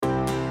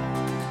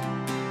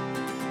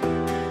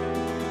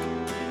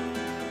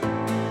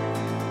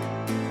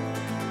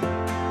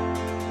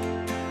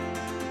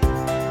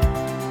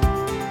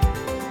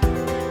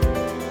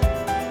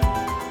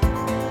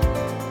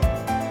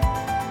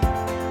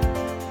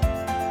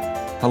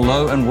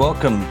Hello and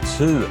welcome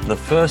to the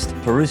first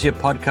Parousia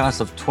podcast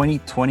of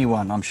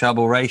 2021. I'm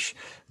Sharbel Raish,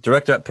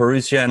 Director at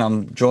Parousia, and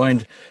I'm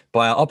joined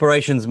by our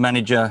Operations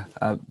Manager,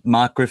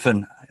 Mark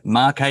Griffin.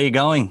 Mark, how are you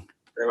going?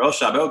 Very well,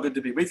 Sharbel. Good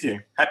to be with you.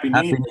 Happy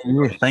New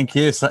Year. Thank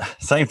you.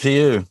 Same to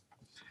you.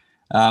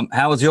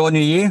 How was your New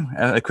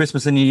Year,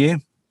 Christmas and New Year?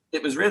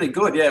 It was really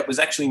good. Yeah, it was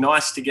actually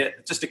nice to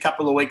get just a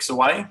couple of weeks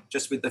away,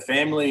 just with the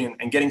family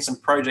and getting some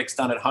projects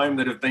done at home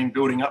that have been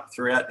building up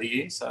throughout the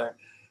year. So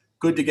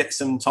good to get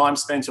some time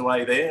spent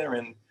away there.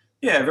 And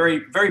yeah,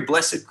 very, very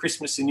blessed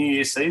Christmas and New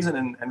Year season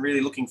and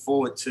really looking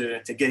forward to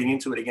getting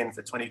into it again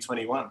for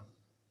 2021.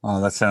 Oh,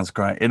 that sounds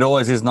great. It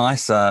always is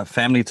nice,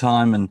 family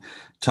time and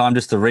time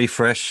just to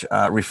refresh,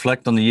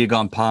 reflect on the year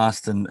gone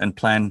past and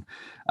plan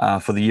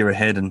for the year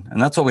ahead.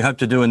 And that's what we hope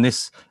to do in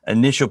this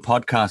initial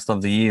podcast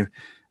of the year.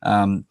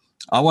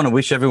 I want to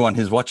wish everyone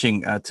who's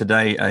watching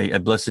today a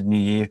blessed new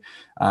year.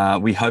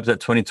 We hope that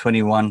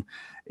 2021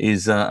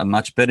 is a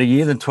much better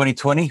year than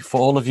 2020 for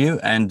all of you.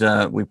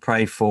 And we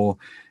pray for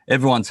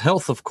everyone's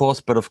health, of course,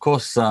 but of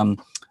course,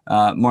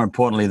 more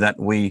importantly, that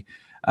we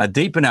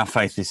deepen our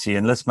faith this year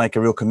and let's make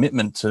a real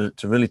commitment to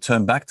really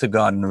turn back to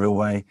God in a real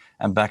way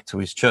and back to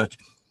his church.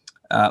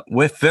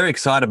 We're very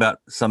excited about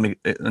some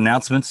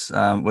announcements.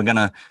 We're going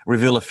to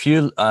reveal a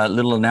few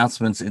little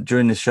announcements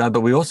during this show,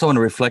 but we also want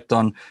to reflect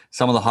on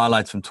some of the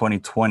highlights from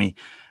 2020.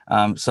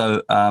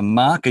 So,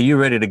 Mark, are you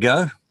ready to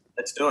go?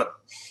 Let's do it.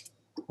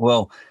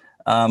 Well,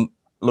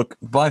 look,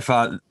 by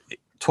far,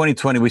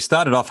 2020, we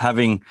started off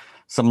having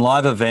some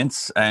live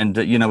events and,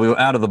 we were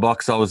out of the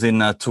box. I was in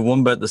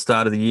Toowoomba at the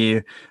start of the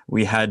year.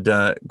 We had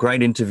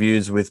great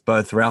interviews with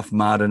both Ralph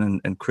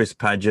Martin and Chris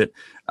Paget.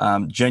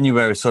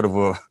 January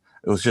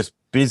it was just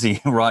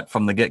busy right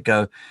from the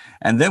get-go.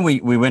 And then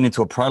we went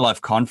into a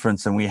pro-life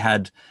conference and we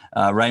had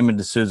Raymond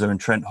D'Souza and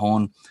Trent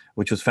Horn,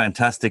 which was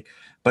fantastic.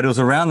 But it was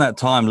around that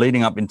time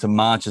leading up into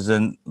March as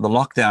then the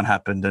lockdown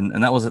happened.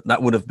 And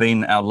that would have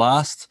been our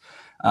last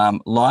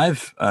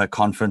live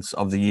conference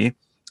of the year.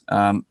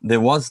 There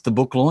was the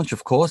book launch,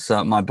 of course,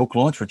 my book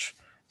launch, which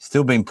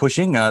still been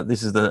pushing.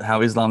 This is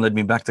How Islam Led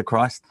Me Back to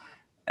Christ,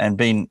 and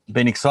been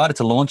excited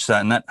to launch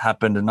that. And that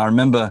happened. And I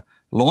remember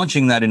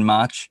launching that in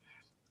March,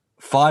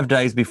 5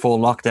 days before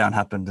lockdown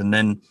happened. And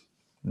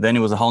then it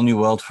was a whole new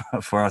world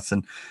for us.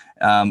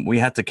 And we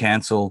had to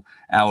cancel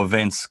our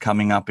events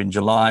coming up in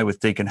July with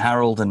Deacon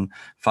Harold and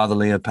Father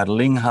Leo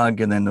Padalinghug.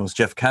 And then there was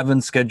Jeff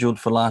Cavan scheduled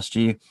for last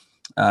year,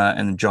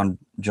 and John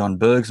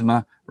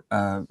Bergsma,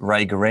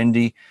 Ray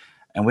Garendi.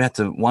 And we had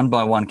to one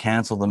by one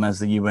cancel them as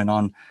the year went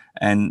on.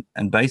 And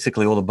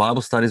basically all the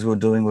Bible studies we were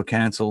doing were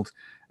canceled.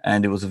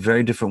 And it was a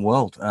very different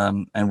world.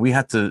 And we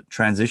had to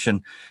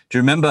transition. Do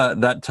you remember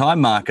that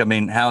time, Mark? I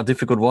mean, how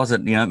difficult was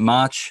it?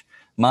 March,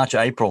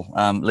 April,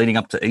 leading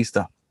up to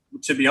Easter.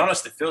 To be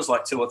honest, it feels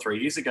like 2 or 3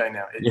 years ago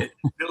now. It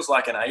feels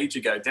like an age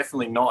ago,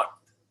 definitely not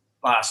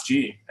last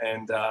year.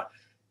 And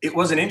it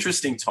was an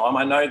interesting time.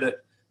 I know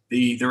that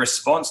the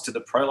response to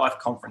the Pro-Life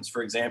Conference,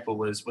 for example,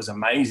 was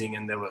amazing.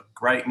 And there were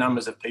great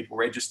numbers of people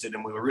registered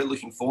and we were really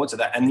looking forward to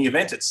that. And the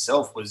event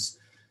itself was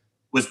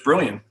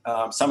brilliant.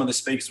 Some of the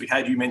speakers we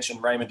had, you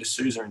mentioned Raymond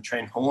D'Souza and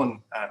Trent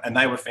Horn, and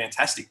they were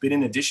fantastic. But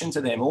in addition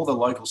to them, all the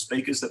local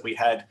speakers that we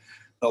had,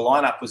 the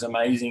lineup was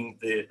amazing.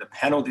 The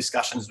panel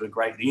discussions were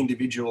great. The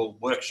individual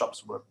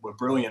workshops were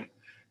brilliant.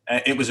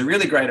 It was a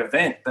really great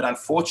event, but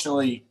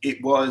unfortunately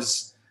it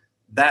was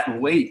that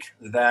week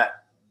that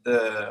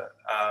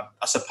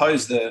I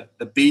suppose the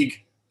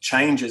big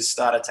changes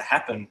started to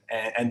happen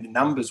and the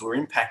numbers were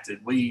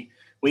impacted. We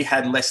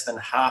had less than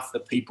half the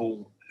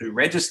people who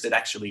registered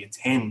actually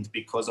attend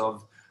because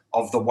of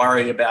the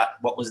worry about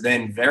what was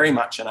then very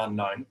much an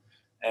unknown.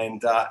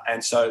 And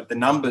so the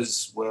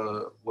numbers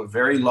were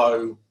very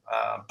low,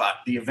 but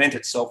the event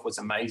itself was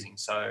amazing.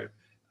 So,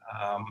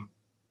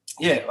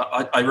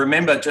 I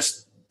remember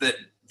just that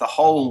the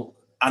whole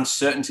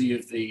uncertainty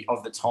of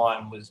the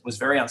time was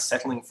very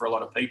unsettling for a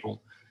lot of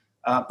people.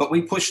 But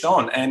we pushed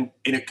on and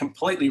it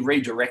completely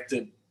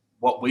redirected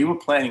what we were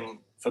planning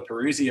for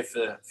Parousia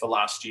for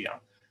last year.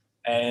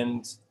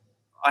 And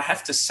I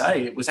have to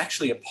say, it was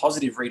actually a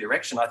positive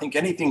redirection. I think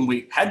anything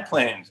we had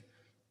planned,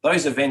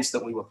 those events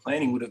that we were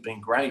planning would have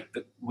been great,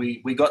 but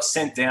we got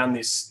sent down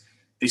this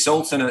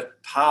alternate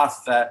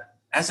path that,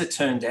 as it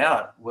turned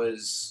out,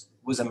 was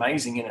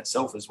amazing in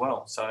itself as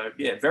well. So,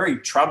 yeah, very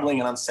troubling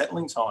and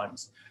unsettling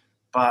times.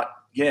 But,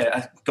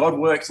 yeah, God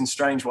works in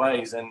strange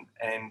ways, and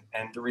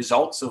the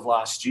results of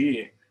last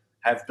year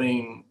have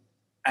been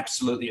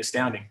absolutely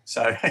astounding.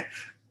 So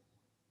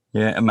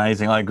Yeah,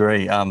 amazing. I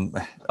agree.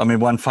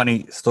 One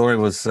funny story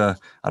was, I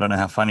don't know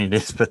how funny it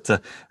is, but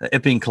the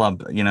Epping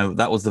Club,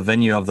 that was the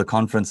venue of the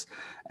conference,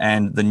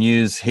 and the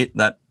news hit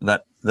that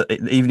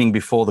the evening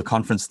before the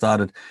conference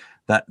started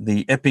that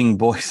the Epping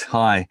Boys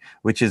High,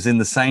 which is in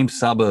the same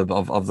suburb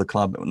of the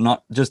club,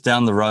 not just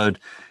down the road,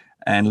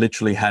 and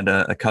literally had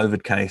a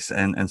COVID case.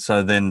 And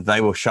so then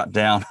they were shut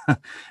down.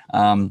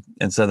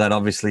 And so that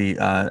obviously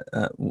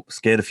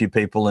scared a few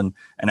people, and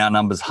our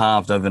numbers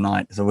halved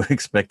overnight. So we're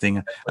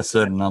expecting a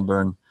certain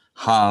number and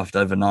halved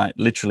overnight,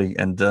 literally.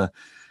 And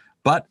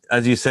But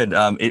as you said,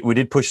 we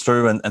did push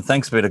through, and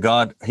thanks be to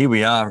God, here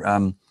we are.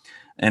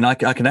 And I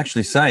can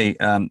actually say,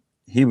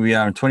 here we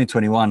are in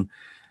 2021,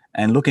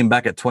 and looking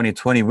back at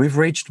 2020, we've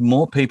reached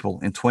more people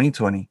in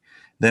 2020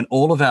 than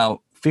all of our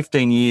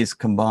 15 years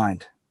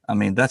combined. I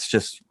mean, that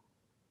just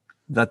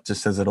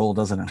says it all,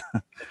 doesn't it?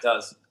 It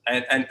does.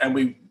 And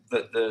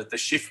the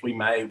shift we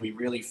made, we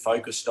really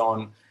focused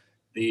on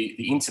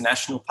the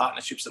international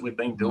partnerships that we've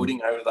been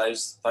building over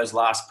those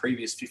last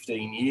previous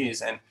 15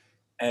 years,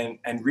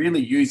 and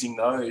really using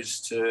those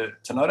to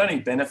not only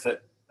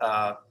benefit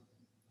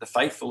the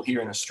faithful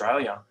here in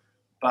Australia,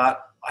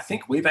 but I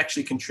think we've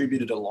actually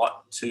contributed a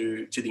lot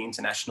to the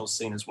international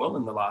scene as well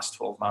in the last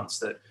 12 months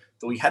that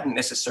we hadn't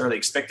necessarily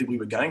expected we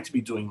were going to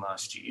be doing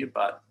last year.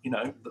 But, you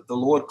know, the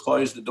Lord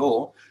closed the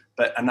door,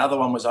 but another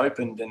one was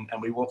opened, and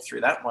we walked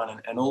through that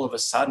one. And all of a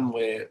sudden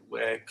we're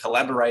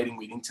collaborating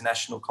with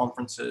international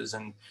conferences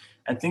and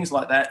things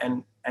like that.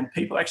 And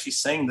people actually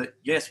seeing that,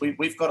 yes,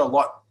 we've got a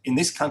lot in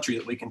this country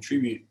that we can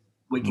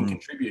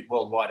contribute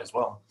worldwide as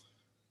well.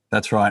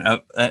 That's right.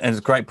 And it's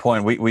a great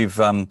point. We've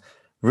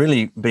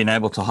really been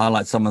able to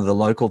highlight some of the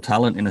local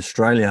talent in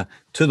Australia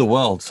to the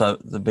world. So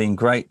there've been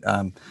great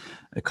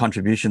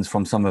contributions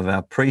from some of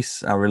our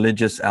priests, our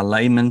religious, our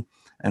laymen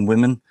and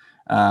women,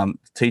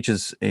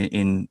 teachers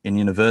in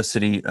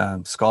university,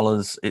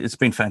 scholars. It's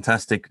been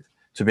fantastic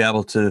to be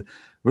able to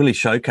really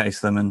showcase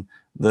them. And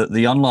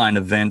the online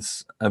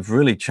events have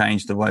really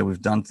changed the way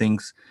we've done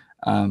things.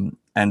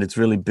 And it's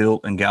really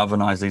built and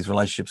galvanized these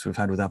relationships we've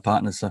had with our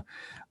partners. So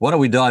why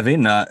don't we dive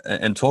in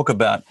and talk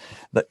about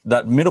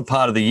that middle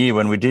part of the year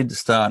when we did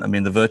start. I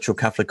mean, the Virtual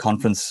Catholic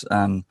Conference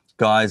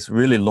guys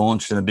really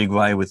launched in a big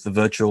way with the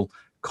virtual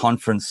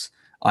conference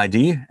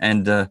idea.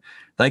 And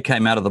they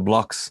came out of the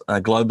blocks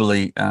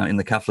globally in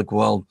the Catholic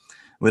world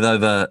with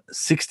over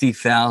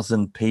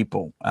 60,000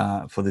 people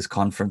for this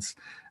conference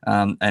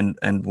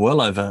and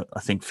well over, I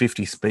think,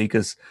 50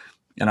 speakers.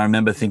 And I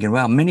remember thinking,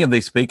 wow, many of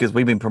these speakers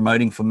we've been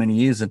promoting for many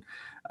years. And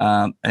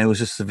it was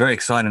just very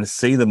exciting to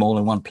see them all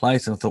in one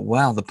place. And I thought,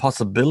 wow, the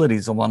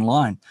possibilities of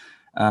online.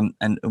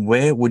 And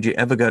where would you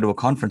ever go to a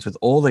conference with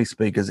all these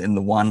speakers in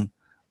the one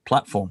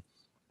platform?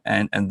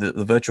 And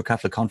the Virtual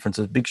Catholic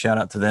Conferences, big shout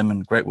out to them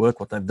and great work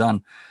what they've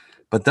done.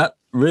 But that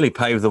really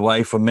paved the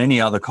way for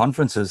many other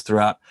conferences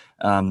throughout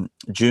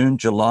June,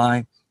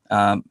 July.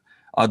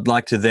 I'd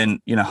like to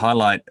then,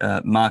 highlight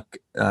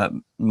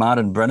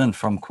Martin Brennan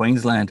from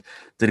Queensland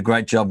did a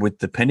great job with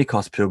the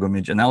Pentecost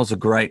pilgrimage, and that was a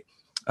great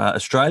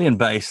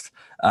Australian-based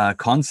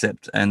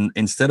concept. And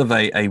instead of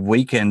a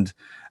weekend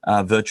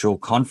virtual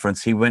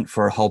conference, he went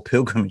for a whole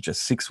pilgrimage, a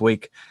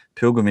 6-week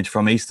pilgrimage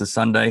from Easter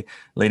Sunday,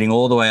 leading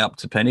all the way up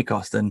to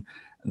Pentecost. And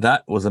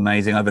that was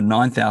amazing. Over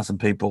 9,000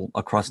 people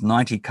across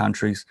 90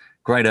 countries.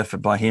 Great effort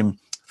by him.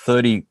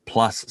 30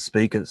 plus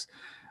speakers,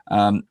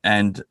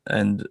 and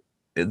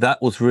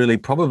that was really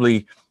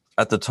probably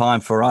at the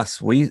time for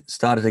us. We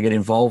started to get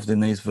involved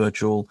in these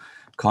virtual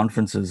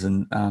conferences,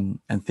 and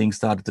things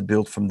started to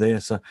build from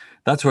there. So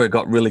that's where it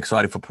got really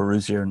excited for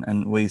Parousia,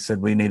 and we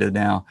said we need to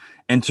now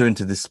enter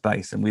into this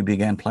space, and we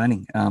began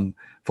planning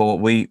for what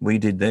we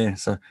did there.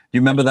 So do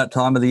you remember that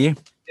time of the year?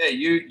 Yeah,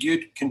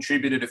 you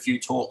contributed a few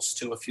talks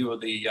to a few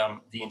of the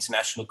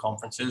international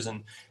conferences,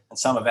 and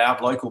some of our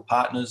local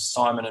partners,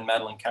 Simon and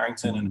Madeline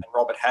Carrington and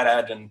Robert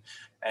Haddad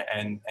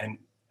and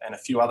a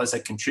few others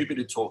had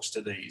contributed talks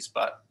to these.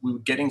 But we were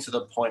getting to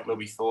the point where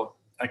we thought,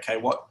 okay,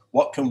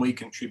 what can we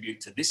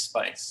contribute to this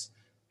space?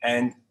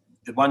 And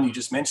the one you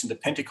just mentioned, the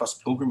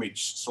Pentecost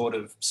pilgrimage, sort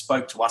of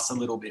spoke to us a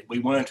little bit. We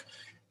weren't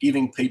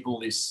giving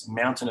people this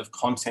mountain of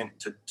content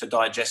to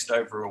digest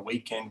over a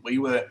weekend. We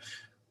were,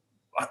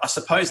 I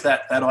suppose,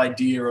 that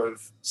idea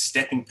of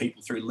stepping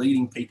people through,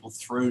 leading people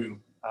through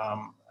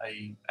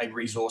a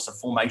resource, a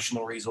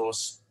formational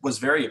resource, was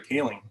very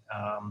appealing.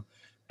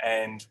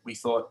 And we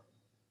thought,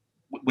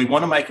 we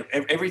want to make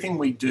everything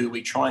we do,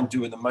 we try and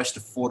do in the most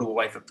affordable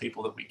way for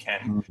people that we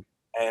can.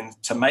 And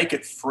to make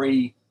it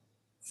free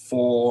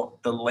for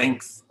the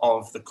length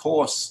of the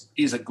course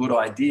is a good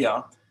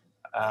idea.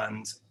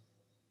 And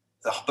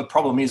the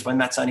problem is, when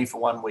that's only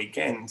for one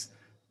weekend,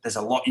 there's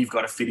a lot you've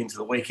got to fit into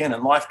the weekend,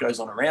 and life goes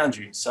on around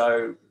you.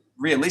 So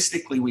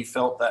realistically, we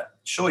felt that,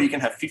 sure, you can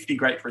have 50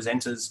 great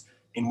presenters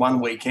in one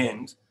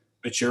weekend,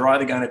 but you're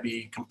either going to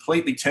be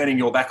completely turning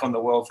your back on the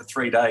world for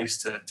 3 days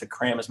to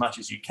cram as much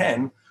as you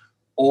can,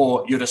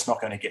 or you're just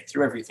not going to get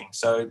through everything.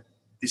 So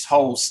this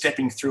whole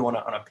stepping through on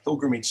a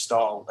pilgrimage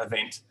style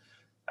event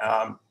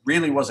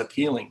really was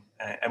appealing.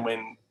 And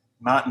when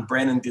Martin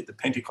Brennan did the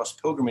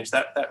Pentecost pilgrimage,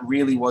 that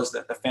really was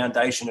the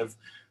foundation of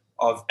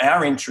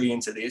our entry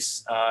into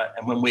this.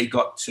 And when we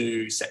got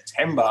to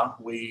September,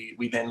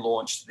 we then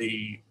launched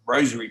the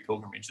Rosary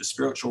pilgrimage, the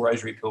spiritual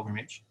Rosary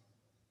pilgrimage,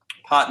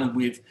 partnered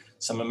with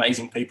some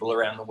amazing people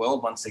around the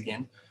world once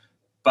again.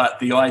 But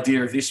the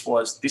idea of this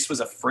was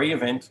a free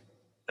event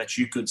that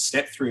you could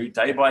step through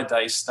day by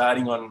day,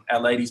 starting on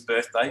Our Lady's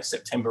birthday,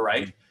 September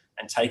 8th,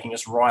 and taking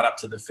us right up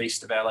to the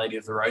Feast of Our Lady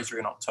of the Rosary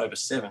on October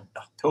 7th.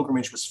 The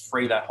pilgrimage was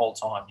free that whole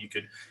time. You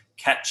could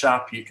catch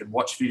up, you could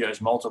watch videos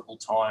multiple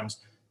times,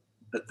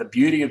 the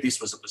beauty of this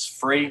was it was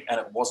free and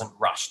it wasn't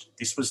rushed.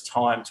 This was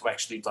time to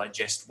actually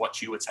digest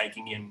what you were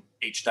taking in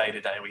each day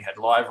to day. We had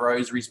live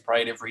rosaries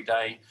prayed every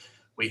day.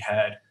 We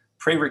had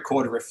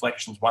pre-recorded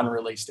reflections, one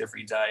released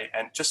every day.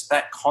 And just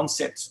that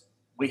concept,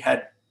 we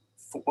had,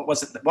 what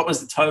was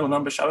the total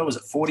number, Show? Was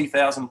it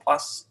 40,000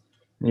 plus?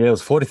 Yeah, it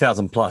was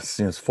 40,000 plus.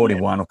 It was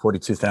 41 or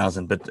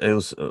 42,000, but it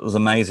was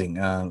amazing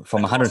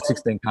from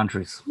 116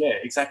 countries. Yeah,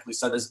 exactly.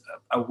 So there's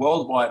a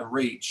worldwide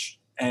reach,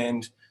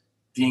 and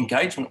the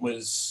engagement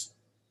was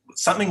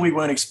something we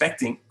weren't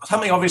expecting.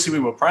 Something obviously we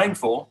were praying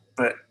for,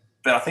 but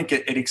I think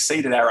it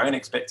exceeded our own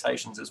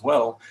expectations as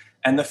well.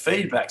 And the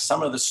feedback,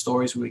 some of the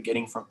stories we were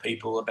getting from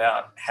people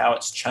about how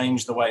it's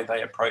changed the way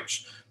they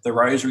approach the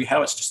rosary,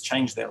 how it's just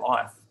changed their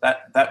life.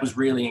 That was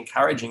really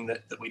encouraging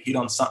that we hit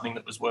on something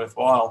that was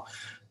worthwhile.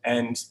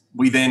 And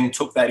we then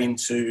took that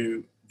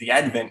into the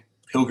Advent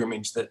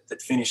pilgrimage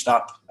that finished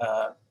up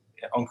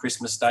on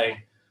Christmas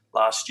Day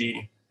last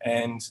year.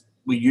 And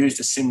we used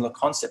a similar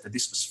concept that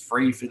this was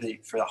free for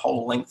the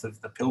whole length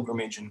of the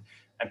pilgrimage, and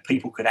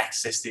people could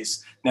access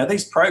this. Now,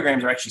 these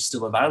programs are actually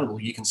still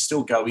available. You can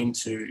still go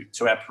into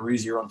our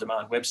Parousia On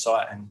Demand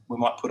website, and we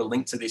might put a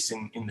link to this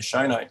in the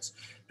show notes,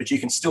 but you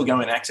can still go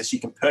and access. You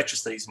can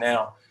purchase these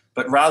now,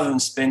 but rather than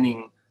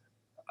spending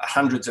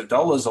hundreds of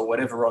dollars or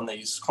whatever on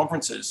these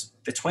conferences,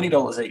 they're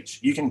 $20 each.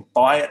 You can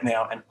buy it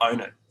now and own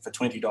it for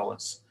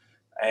 $20.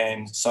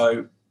 And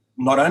so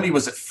not only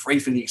was it free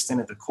for the extent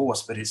of the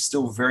course, but it's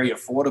still very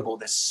affordable.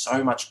 There's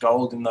so much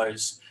gold in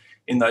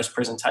those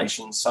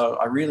presentations. So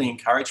I really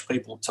encourage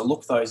people to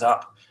look those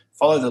up,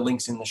 follow the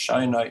links in the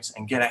show notes,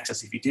 and get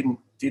access. If you didn't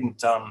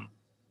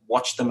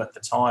watch them at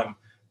the time,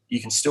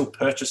 you can still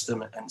purchase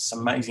them, and some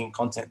amazing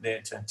content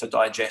there to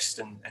digest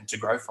and to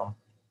grow from.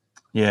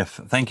 Yeah,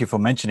 thank you for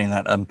mentioning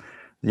that.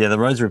 Yeah, the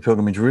Rosary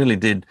Pilgrimage really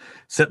did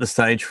set the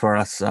stage for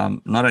us,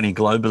 not only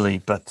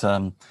globally, but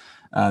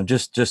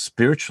just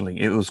spiritually.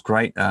 It was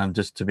great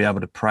just to be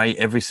able to pray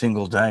every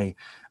single day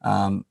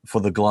for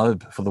the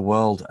globe, for the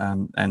world,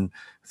 and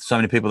so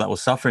many people that were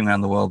suffering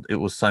around the world. It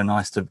was so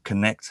nice to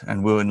connect,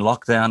 and we were in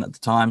lockdown at the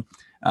time.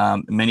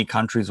 Many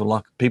countries were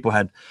locked. People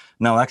had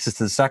no access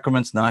to the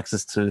sacraments, no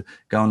access to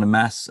going to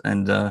Mass,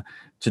 and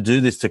to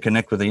do this, to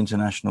connect with the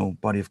international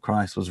body of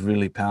Christ, was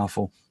really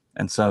powerful.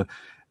 And so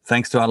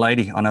thanks to Our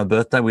Lady on her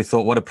birthday, we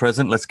thought, what a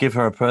present. Let's give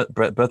her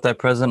a birthday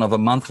present of a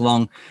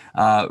month-long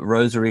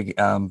rosary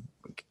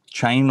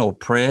chain or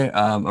prayer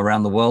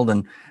around the world.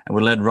 And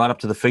we're led right up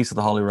to the Feast of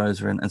the Holy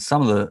Rosary. And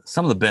some of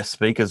the best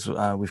speakers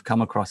we've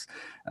come across,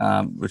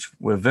 which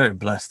we're very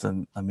blessed.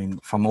 And I mean,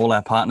 from all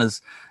our partners,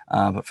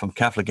 but from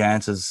Catholic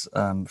Answers,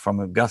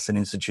 from Augustine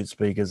Institute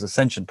speakers,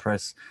 Ascension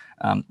Press,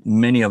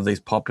 many of these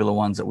popular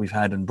ones that we've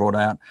had and brought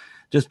out,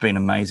 just been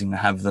amazing to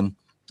have them.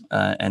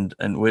 And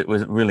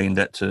we're really in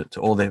debt to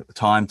all their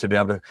time to be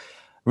able to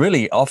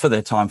really offer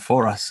their time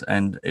for us.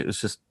 And it was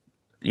just,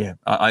 yeah,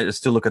 I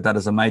still look at that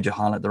as a major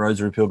highlight, the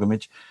Rosary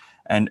Pilgrimage.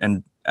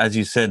 And as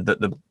you said, that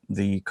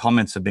the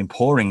comments have been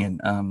pouring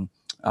in.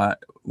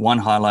 One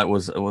highlight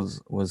was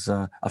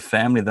a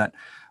family that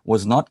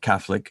was not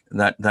Catholic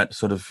that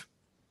sort of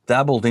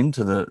dabbled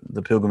into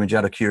the pilgrimage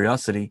out of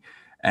curiosity.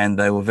 And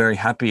they were very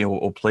happy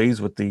or pleased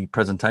with the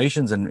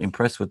presentations and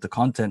impressed with the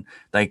content.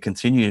 They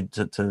continued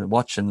to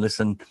watch and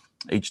listen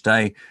each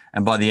day.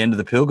 And by the end of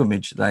the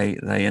pilgrimage, they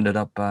ended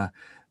up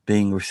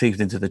being received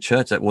into the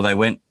church. Well, they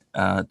went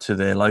to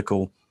their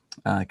local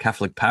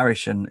Catholic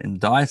parish in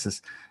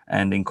diocese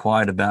and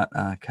inquired about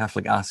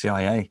Catholic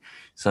RCIA.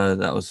 So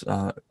that was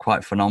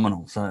quite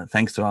phenomenal. So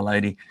thanks to Our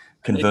Lady,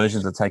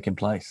 conversions are taking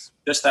place.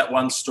 Just that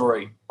one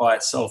story by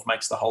itself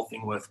makes the whole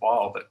thing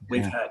worthwhile. But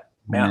we've had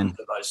mountains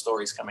of those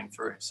stories coming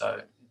through.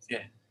 So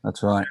yeah,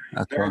 that's right.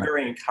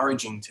 Very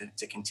encouraging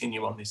to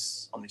continue on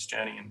this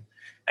journey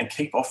and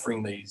keep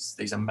offering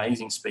these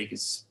amazing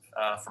speakers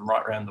from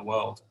right around the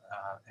world,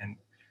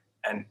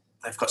 and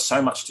they've got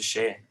so much to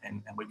share,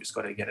 and we've just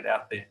got to get it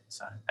out there.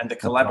 So, and the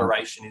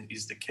collaboration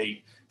is the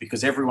key,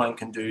 because everyone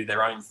can do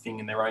their own thing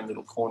in their own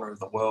little corner of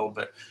the world,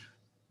 but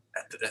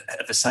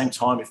at the same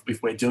time,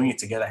 if we're doing it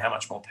together, how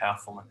much more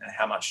powerful and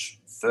how much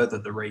further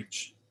the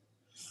reach.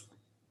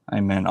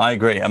 Amen. I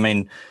agree. I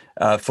mean,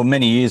 for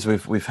many years,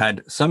 we've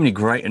had so many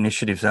great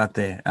initiatives out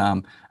there,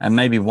 and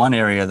maybe one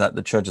area that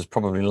the church has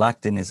probably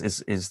lacked in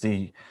is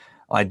the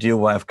ideal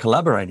way of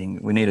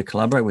collaborating. We need to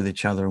collaborate with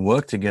each other and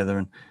work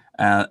together.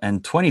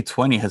 And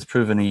 2020 has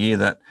proven a year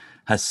that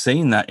has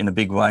seen that in a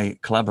big way,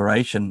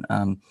 collaboration,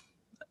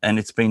 and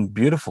it's been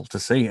beautiful to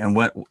see. And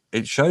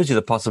it shows you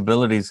the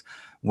possibilities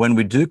when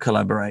we do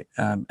collaborate,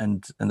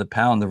 and the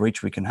power and the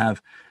reach we can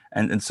have.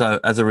 And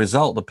so as a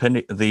result,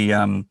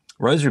 the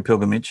Rosary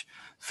Pilgrimage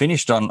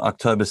finished on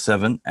October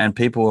 7, and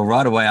people were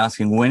right away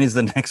asking, when is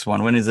the next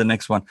one? When is the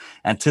next one?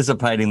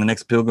 Anticipating the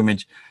next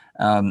pilgrimage.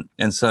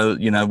 And so,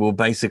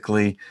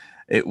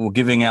 we're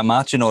giving our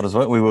marching orders.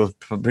 Right? We were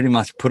pretty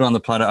much put on the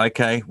platter.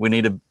 Okay, we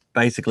need to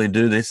basically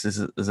do this. This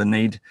is a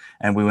need.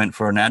 And we went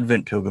for an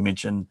Advent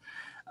pilgrimage. And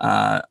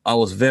I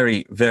was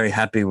very, very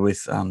happy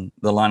with the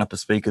lineup of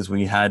speakers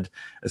we had,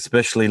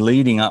 especially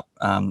leading up,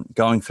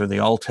 going through the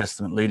Old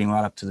Testament, leading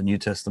right up to the New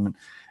Testament.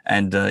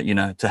 and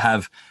to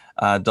have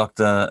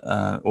Dr.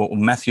 Or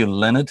Matthew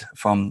Leonard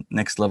from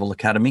Next Level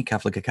Academy,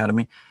 Catholic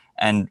Academy,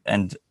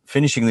 and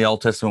finishing the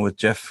Old Testament with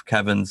Jeff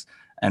Cavins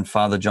and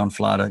Father John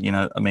Flatter.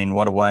 I mean,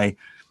 what a way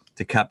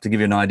to give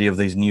you an idea of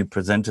these new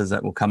presenters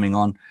that were coming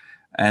on.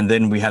 And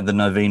then we had the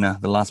novena,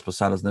 the Las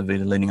Posadas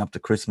novena, leading up to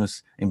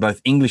Christmas in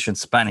both English and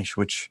Spanish,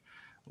 which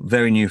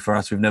very new for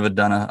us. We've never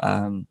done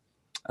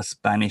a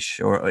Spanish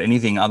or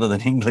anything other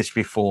than English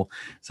before,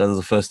 so it was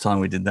the first time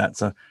we did that.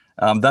 So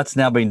that's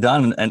now been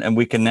done, and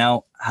we can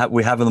now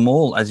we have them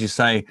all, as you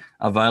say,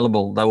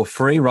 available. They were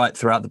free right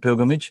throughout the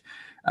pilgrimage.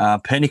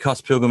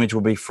 Pentecost pilgrimage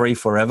will be free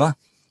forever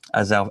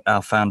as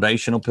our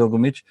foundational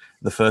pilgrimage,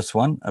 the first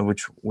one,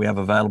 which we have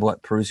available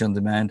at Parousia On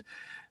Demand.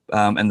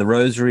 And the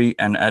Rosary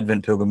and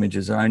Advent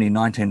pilgrimages are only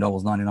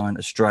 $19.99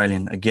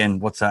 Australian. Again,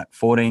 what's that?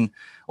 14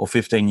 or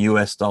 15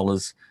 US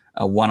dollars,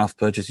 a one-off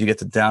purchase. You get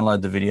to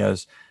download the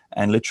videos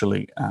and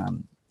literally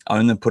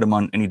own them, put them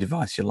on any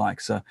device you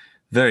like. So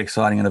very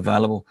exciting and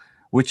available,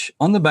 which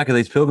on the back of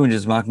these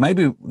pilgrimages, Mark,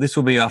 maybe this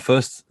will be our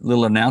first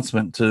little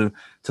announcement to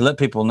let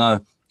people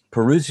know.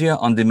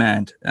 Parousia On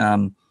Demand,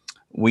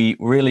 we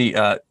really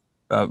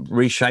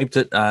reshaped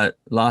it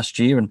last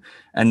year,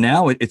 and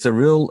now it's a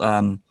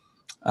real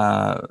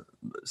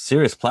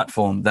serious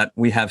platform that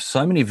we have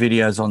so many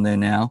videos on there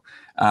now.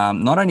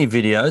 Not only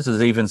videos,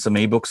 there's even some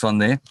ebooks on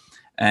there,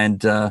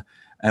 and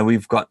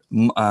we've got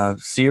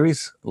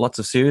series, lots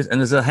of series, and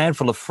there's a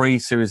handful of free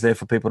series there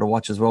for people to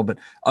watch as well. But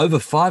over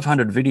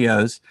 500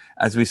 videos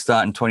as we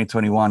start in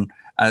 2021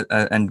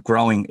 and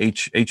growing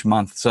each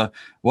month. So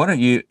why don't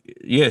you,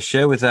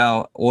 share with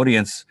our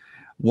audience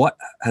what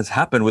has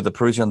happened with the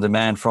Parousia On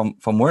Demand from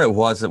where it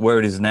was to where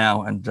it is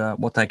now, and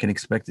what they can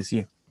expect this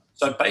year.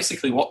 So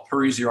basically what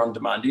Parousia On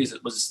Demand is,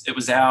 it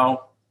was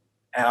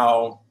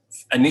our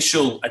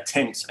initial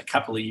attempt a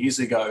couple of years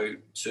ago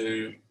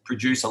to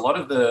produce a lot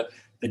of the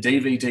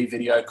DVD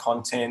video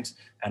content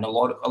and a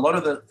lot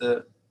of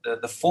the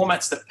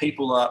formats that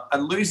people are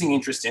losing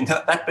interest in.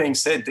 That being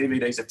said,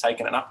 DVDs have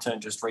taken an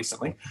upturn just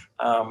recently.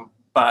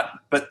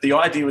 But the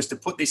idea was to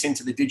put this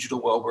into the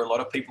digital world where a lot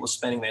of people are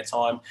spending their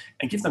time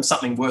and give them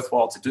something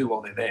worthwhile to do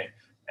while they're there.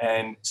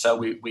 And so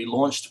we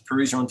launched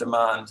Parousia On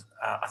Demand,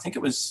 I think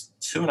it was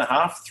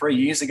 2.5, 3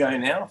 years ago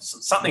now,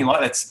 something like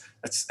that.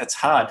 It's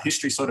hard.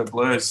 History sort of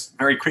blurs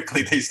very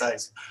quickly these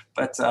days.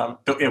 But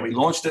yeah, we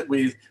launched it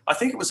with, I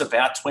think it was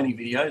about 20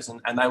 videos,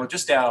 and they were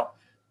just our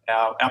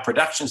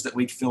productions that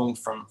we'd filmed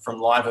from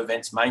live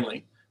events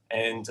mainly.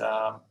 And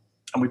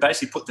we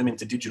basically put them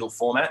into digital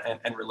format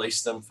and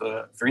released them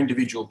for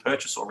individual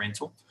purchase or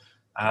rental.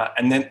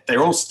 And then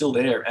they're all still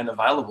there and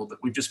available, but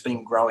we've just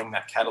been growing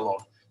that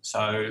catalogue.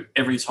 So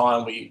every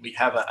time we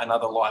have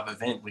another live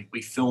event,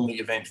 we film the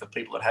event for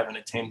people that haven't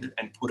attended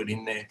and put it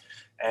in there.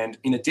 And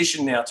in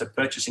addition now to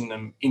purchasing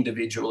them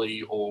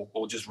individually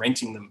or just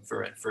renting them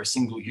for a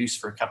single use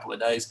for a couple of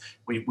days,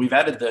 we've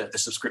added the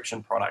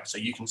subscription product. So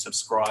you can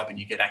subscribe and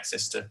you get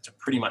access to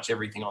pretty much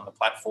everything on the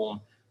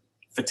platform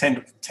for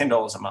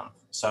 $10 a month.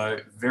 So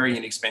very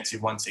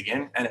inexpensive once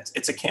again. And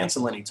it's a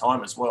cancel any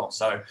time as well.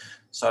 So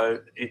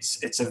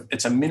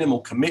it's a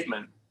minimal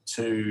commitment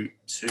to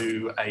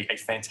a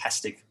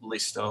fantastic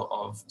list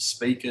of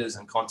speakers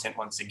and content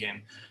once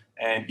again.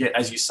 And yeah,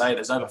 as you say,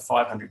 there's over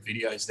 500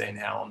 videos there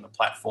now on the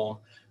platform.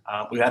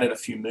 We've added a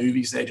few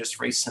movies there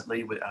just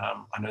recently.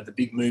 I know the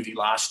big movie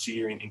last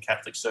year in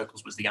Catholic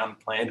circles was the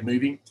Unplanned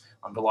movie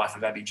on the life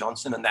of Abby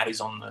Johnson, and that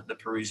is on the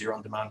Parousia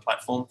On Demand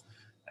platform.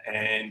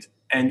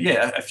 And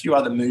yeah, a few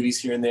other movies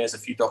here and there's a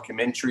few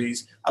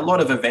documentaries, a lot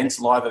of events,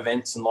 live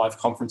events and live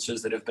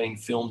conferences that have been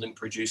filmed and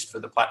produced for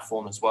the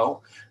platform as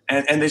well.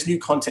 And there's new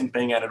content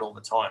being added all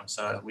the time.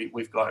 So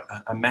we've got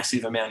a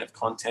massive amount of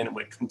content, and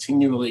we're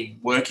continually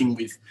working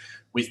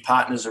with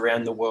partners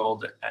around the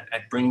world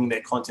at bringing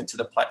their content to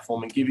the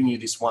platform and giving you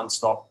this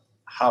one-stop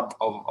hub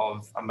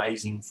of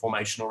amazing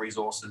formational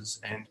resources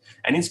and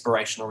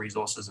inspirational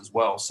resources as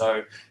well.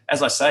 So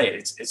as I say,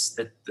 it's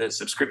the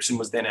subscription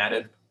was then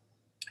added.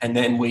 And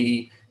then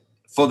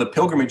for the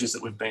pilgrimages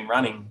that we've been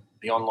running,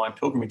 the online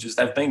pilgrimages,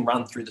 they've been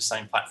run through the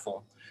same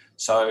platform.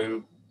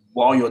 So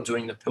while you're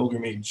doing the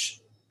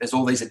pilgrimage, there's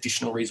all these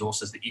additional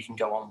resources that you can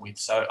go on with.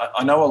 So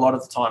I know a lot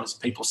of the times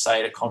people say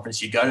at a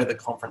conference, you go to the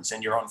conference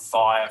and you're on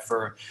fire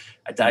for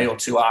a day or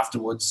two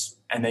afterwards,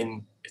 and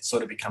then it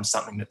sort of becomes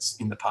something that's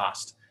in the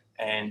past.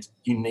 And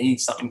you need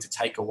something to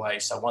take away.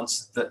 So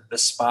once the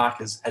spark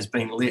has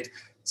been lit,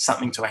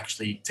 something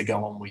to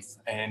go on with.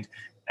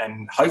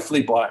 And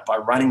hopefully by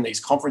running these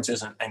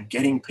conferences and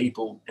getting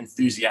people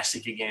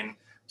enthusiastic again,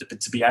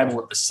 to be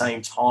able at the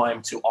same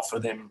time to offer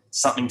them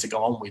something to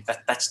go on with,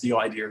 that's the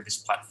idea of this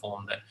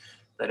platform,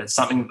 that it's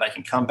something that they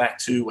can come back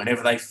to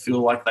whenever they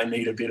feel like they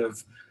need a bit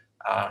of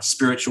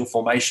spiritual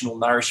formational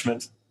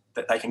nourishment,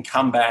 that they can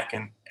come back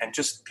and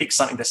just pick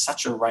something. There's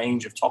such a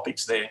range of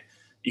topics there.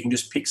 You can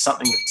just pick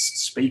something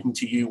that's speaking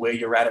to you where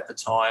you're at the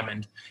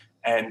time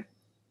and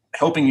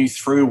helping you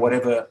through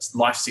whatever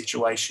life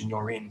situation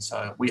you're in.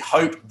 So we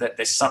hope that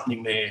there's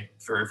something there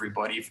for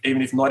everybody.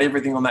 Even if not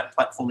everything on that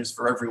platform is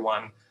for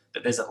everyone,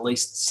 that there's at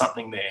least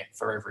something there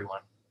for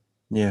everyone.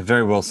 Yeah,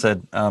 very well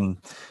said.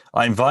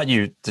 I invite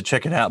you to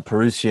check it out,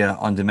 Perusia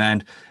On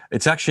Demand.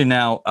 It's actually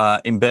now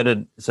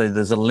embedded. So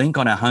there's a link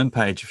on our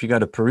homepage. If you go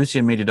to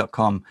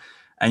perusiamedia.com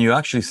and you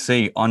actually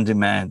see On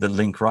Demand, the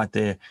link right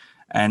there,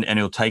 and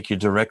it'll take you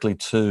directly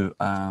to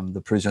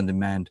the Perusia On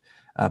Demand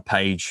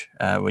page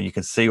where you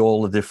can see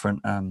all the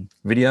different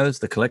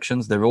videos, the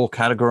collections. They're all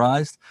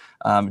categorized,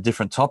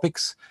 different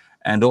topics,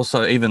 and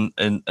also even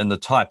in the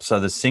type. So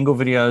there's single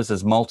videos,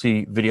 there's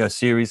multi-video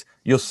series.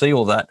 You'll see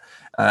all that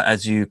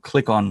as you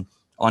click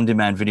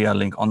on-demand video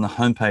link on the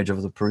homepage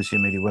of the Perusia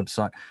Media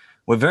website.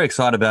 We're very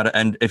excited about it.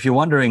 And if you're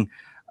wondering,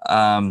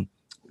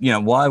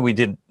 why we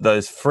did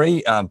those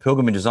free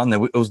pilgrimages on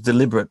there, it was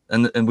deliberate.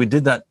 And we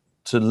did that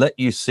to let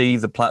you see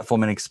the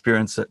platform and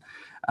experience it.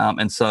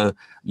 And so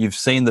you've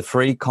seen the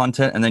free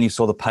content and then you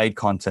saw the paid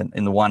content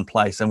in the one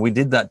place. And we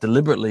did that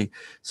deliberately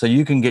so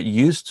you can get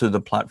used to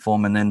the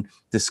platform and then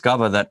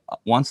discover that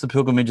once the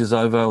pilgrimage is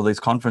over or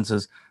these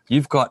conferences,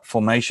 you've got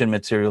formation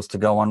materials to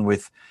go on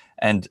with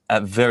and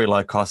at very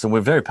low cost. And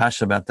we're very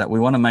passionate about that. We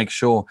want to make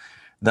sure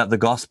that the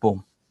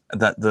gospel,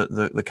 that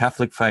the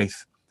Catholic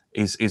faith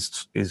is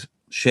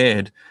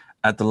shared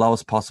at the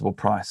lowest possible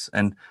price.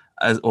 And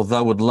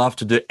although we'd love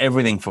to do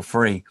everything for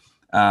free,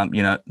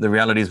 the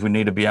reality is we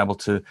need to be able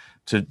to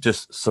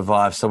just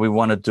survive. So we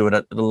want to do it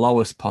at the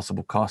lowest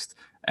possible cost.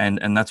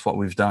 And that's what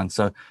we've done.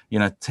 So,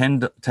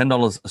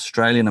 $10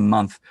 Australian a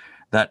month,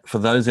 that for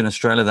those in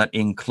Australia, that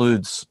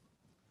includes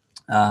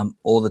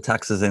all the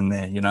taxes in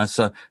there,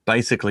 so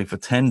basically for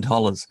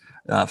 $10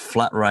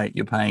 flat rate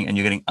you're paying and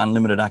you're getting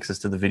unlimited access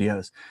to the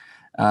videos.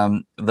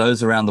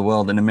 Those around the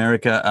world in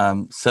America,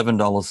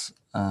 $7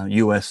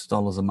 US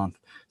dollars a month.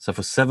 So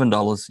for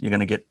 $7, you're going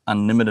to get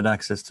unlimited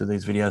access to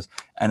these videos,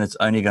 and it's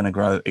only going to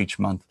grow each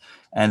month.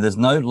 And there's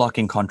no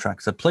lock-in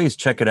contract. So please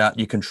check it out.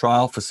 You can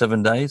trial for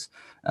 7 days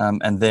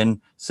and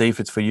then see if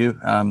it's for you.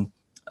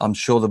 I'm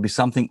sure there'll be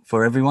something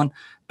for everyone,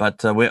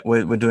 but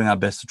we're doing our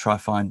best to try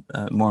find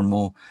more and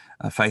more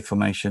faith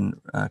formation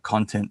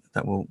content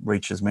that will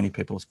reach as many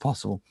people as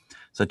possible.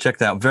 So check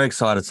that out. Very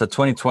excited. So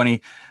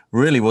 2020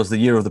 really was the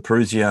year of the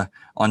Perusia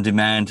On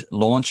Demand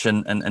launch,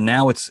 and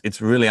now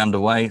it's really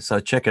underway.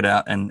 So check it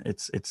out, and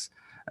it's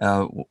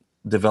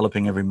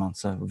developing every month.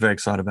 So we're very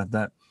excited about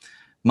that.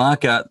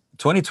 Mark,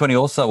 2020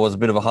 also was a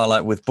bit of a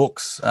highlight with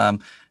books.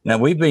 Now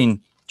we've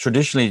been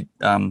traditionally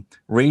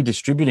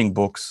redistributing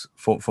books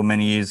for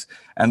many years,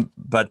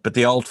 but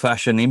the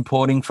old-fashioned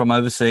importing from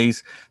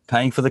overseas,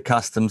 paying for the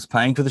customs,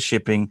 paying for the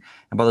shipping,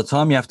 and by the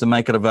time you have to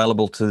make it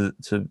available to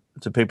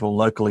people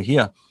locally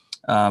here,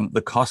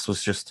 the cost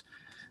was just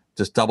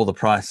double the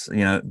price,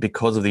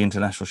 because of the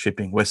international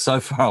shipping. We're so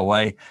far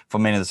away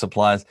from many of the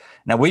suppliers.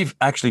 Now we've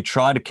actually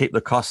tried to keep the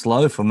costs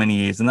low for many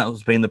years, and that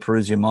has been the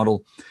Perusia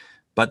model.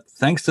 But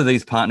thanks to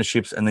these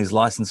partnerships and these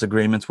license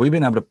agreements, we've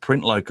been able to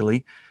print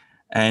locally.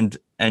 And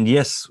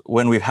yes,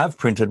 when we've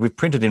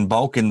printed in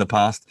bulk in the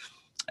past,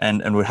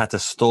 and we had to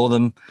store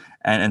them,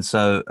 and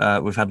so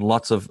we've had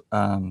lots of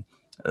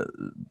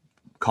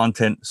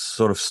content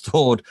sort of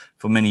stored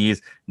for many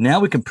years. Now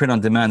we can print on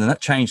demand, and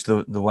that changed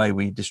the way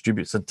we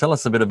distribute. So tell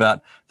us a bit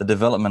about the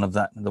development of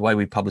that, the way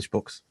we publish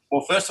books.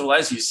 Well, first of all,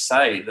 as you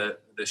say,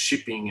 the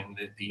shipping and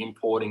the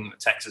importing and the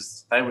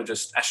taxes, they were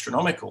just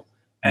astronomical.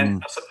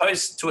 And I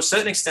suppose to a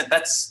certain extent,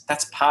 that's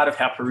part of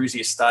how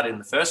Perusia started in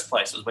the first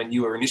place, was when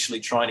you were initially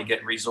trying to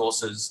get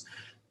resources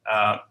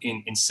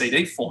in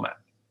CD format.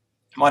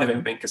 It might have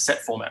even been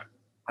cassette format.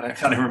 I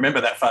can't even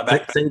remember that far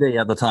back. CD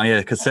at the time,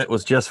 yeah. Cassette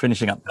was just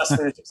finishing up.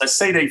 So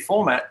CD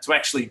format, to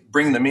actually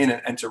bring them in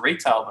and to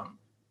retail them,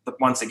 but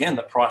once again,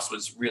 the price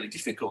was really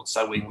difficult.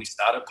 So we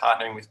started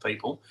partnering with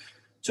people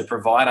to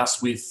provide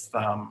us with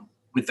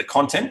the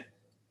content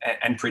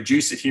and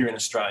produce it here in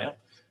Australia.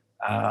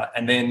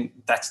 And then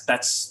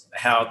that's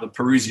how the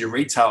Perusia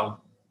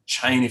retail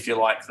chain, if you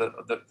like,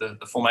 the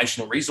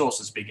formational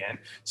resources began.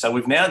 So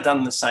we've now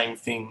done the same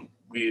thing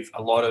with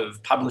a lot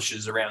of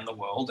publishers around the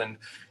world.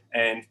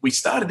 And we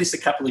started this a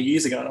couple of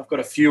years ago, and I've got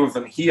a few of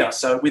them here.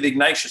 So with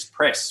Ignatius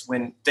Press,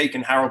 when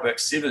Deacon Harold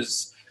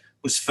Burke-Sivers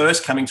was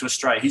first coming to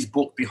Australia, his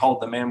book,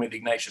 Behold the Man with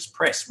Ignatius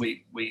Press,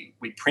 we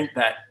print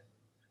that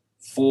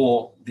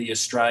for the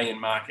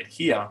Australian market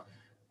here.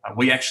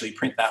 We actually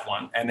print that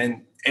one. And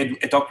then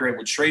Dr.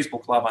 Edward Shreve's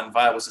book, Love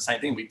Unveiled, was the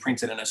same thing. We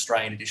printed an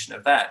Australian edition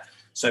of that.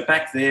 So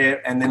back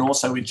there, and then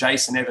also with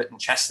Jason Evett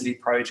and Chastity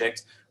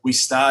Project, we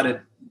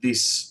started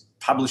this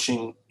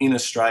publishing in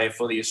Australia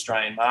for the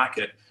Australian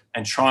market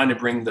and trying to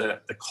bring the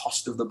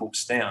cost of the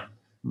books down.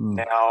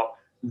 Now,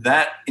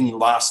 that in the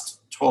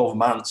last 12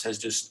 months has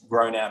just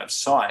grown out of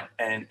sight.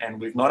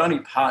 And we've not only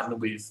partnered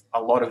with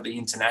a lot of the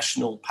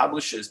international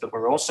publishers, but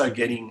we're also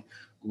getting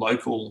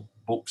local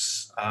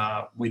books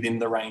within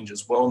the range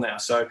as well now.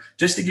 So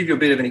just to give you a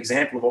bit of an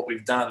example of what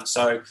we've done.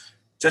 So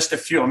just a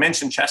few, I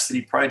mentioned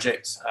Chastity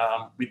Project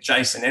with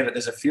Jason Evett.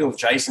 There's a few of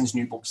Jason's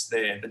new books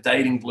there, The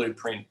Dating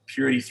Blueprint,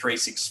 Purity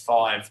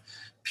 365,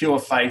 Pure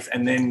Faith,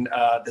 and then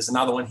there's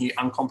another one here,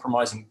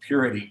 Uncompromising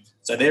Purity.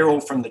 So they're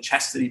all from the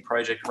Chastity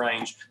Project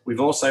range.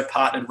 We've also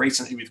partnered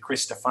recently with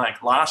Chris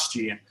Stefanik last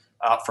year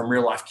from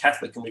Real Life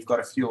Catholic, and we've got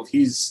a few of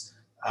his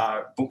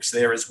books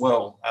there as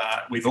well.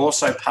 We've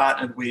also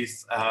partnered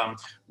with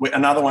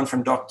another one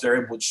from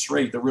Dr. Edward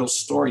Shree, The Real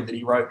Story, that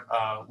he wrote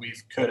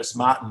with Curtis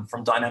Martin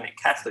from Dynamic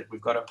Catholic.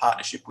 We've got a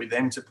partnership with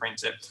them to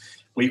print it.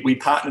 We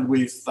partnered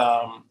with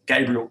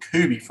Gabriel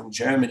Kubi from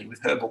Germany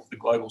with her book, The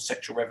Global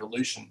Sexual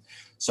Revolution.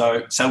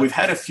 So we've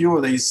had a few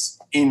of these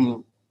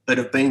that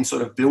have been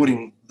sort of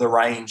building the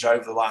range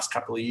over the last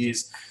couple of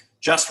years.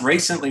 Just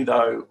recently,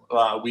 though,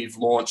 we've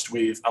launched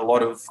with a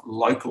lot of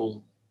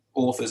local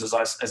authors, as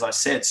I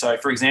said. So,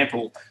 for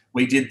example,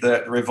 we did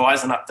the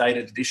revised and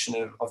updated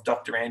edition of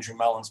Dr. Andrew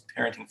Mullins'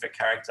 Parenting for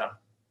Character.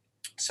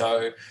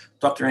 So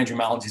Dr. Andrew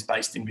Mullins is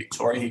based in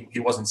Victoria. He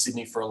was in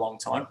Sydney for a long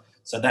time.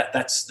 So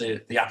that's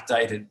the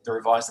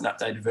revised and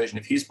updated version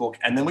of his book.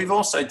 And then we've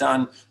also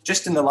done,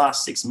 just in the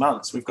last 6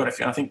 months, we've got a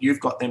few, I think you've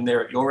got them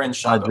there at your end,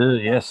 Charlotte. I do,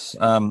 yes.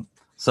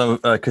 So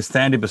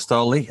Costandi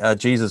Bastoli,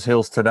 Jesus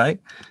Heals Today.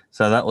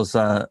 So that was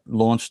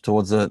launched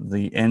towards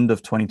the end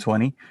of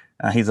 2020.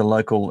 He's a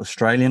local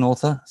Australian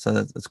author, so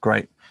it's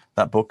great,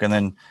 that book. And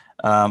then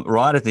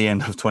right at the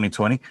end of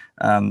 2020,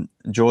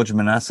 George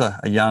Manasseh,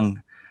 a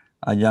young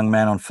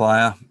man on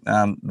fire,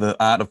 The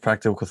Art of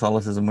Practical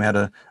Catholicism. We had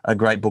a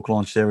great book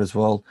launch there as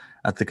well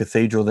at the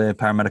cathedral there,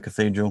 Parramatta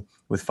Cathedral,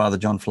 with Father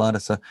John Flatter.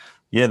 So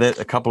yeah, there's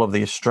a couple of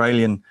the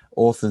Australian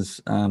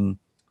authors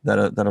that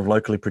are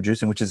locally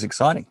producing, which is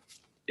exciting.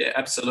 Yeah,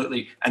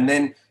 absolutely. And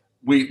then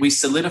we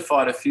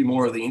solidified a few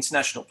more of the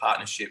international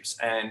partnerships,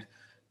 and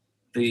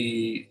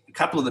a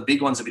couple of the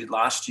big ones that we did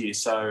last year.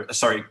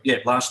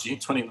 Last year,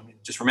 20.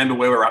 Just remember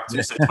where we're up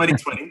to. So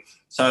 2020.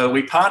 So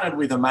we partnered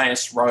with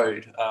Emmaus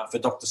Road for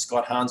Dr.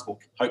 Scott Hahn's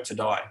book, Hope to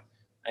Die,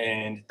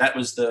 and that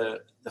was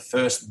the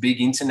first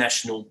big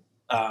international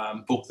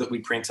book that we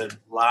printed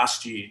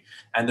last year,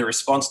 and the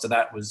response to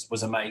that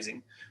was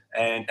amazing.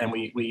 And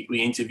we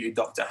interviewed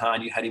Dr.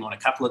 Hahn. You had him on a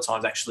couple of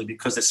times, actually,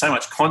 because there's so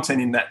much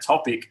content in that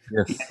topic.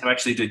 Yes. He had to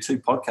actually do 2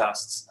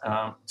 podcasts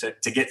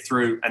to get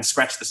through and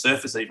scratch the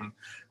surface even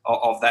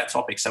of that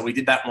topic. So we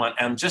did that one.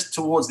 And just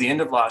towards the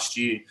end of last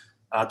year,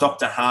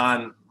 Dr.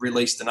 Hahn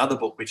released another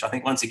book, which I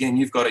think, once again,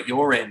 you've got at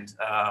your end.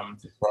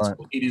 Right.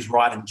 It Is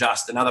Right and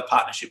Just, another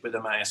partnership with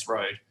Emmaus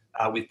Road.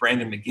 With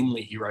Brandon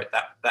McGinley, he wrote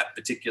that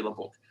particular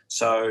book.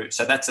 So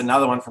that's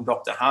another one from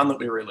Dr. Hahn that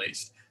we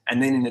released.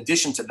 And then in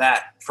addition to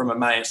that, from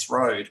Emmaus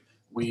Road,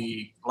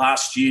 we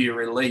last year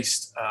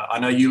released, I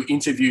know you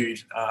interviewed...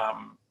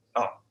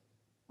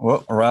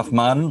 Ralph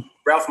Martin.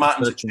 Ralph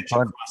Martin's A Church in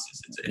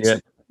Crisis. It's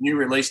a new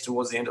release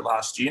towards the end of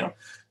last year.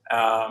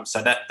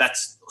 So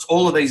that's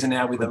all of these are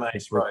now with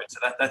Emmaus Road. So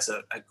that's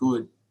a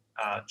good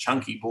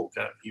chunky book.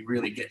 He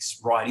really gets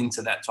right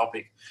into that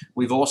topic.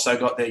 We've also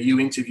got there, you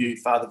interviewed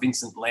Father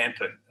Vincent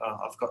Lampert.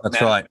 I've got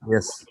that's right.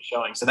 Yes.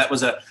 Showing. So that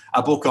was a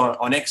book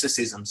on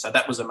exorcism. So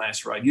that was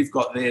Emmaus Road. You've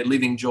got there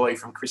Living Joy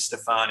from Chris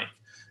Stefanik.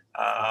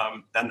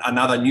 And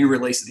another new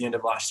release at the end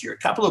of last year. A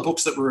couple of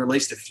books that were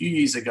released a few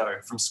years ago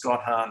from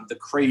Scott Hahn, The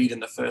Creed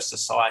and The First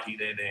Society,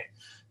 they're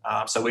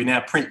there. So we now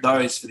print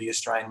those for the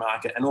Australian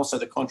market, and also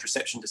The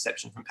Contraception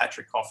Deception from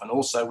Patrick Coffin,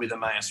 also with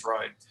Emmaus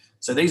Road.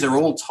 So these are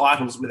all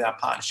titles with our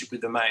partnership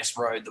with Emmaus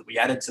Road that we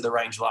added to the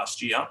range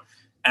last year.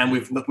 And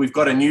we've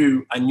got a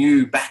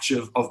new batch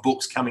of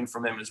books coming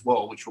from them as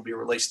well, which will be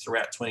released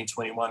throughout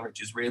 2021,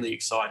 which is really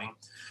exciting.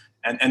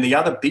 And the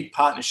other big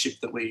partnership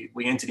that we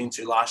entered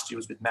into last year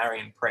was with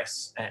Marion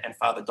Press and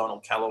Father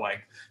Donald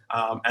Calloway.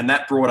 And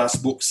that brought us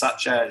books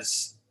such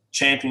as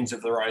Champions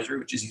of the Rosary,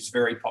 which is his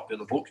very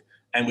popular book,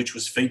 and which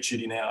was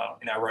featured in our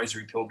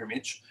Rosary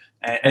Pilgrimage.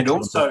 And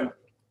also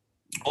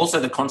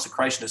the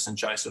Consecration of St.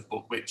 Joseph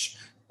book, which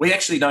we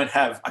actually don't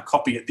have a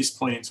copy at this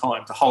point in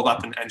time to hold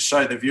up and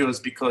show the viewers,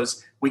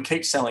 because we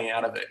keep selling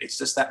out of it. It's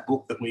just that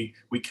book that we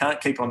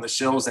can't keep on the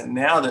shelves. And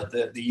now that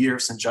the year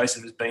of St.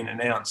 Joseph has been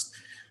announced,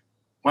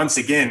 once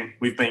again,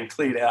 we've been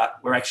cleared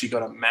out. We're actually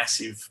got a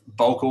massive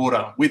bulk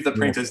order with the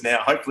printers now,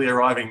 hopefully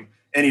arriving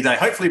any day.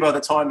 Hopefully by the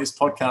time this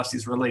podcast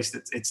is released,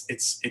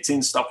 it's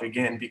in stock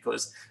again,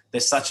 because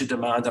there's such a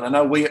demand. And I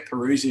know we at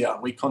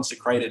Parousia, we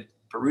consecrated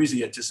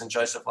Parousia to St.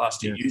 Joseph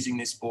last year using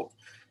this book.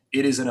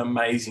 It is an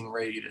amazing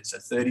read. It's a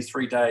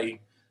 33-day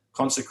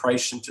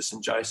consecration to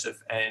St.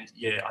 Joseph. And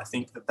I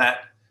think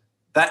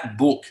that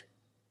book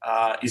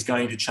is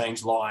going to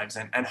change lives.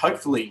 And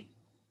hopefully,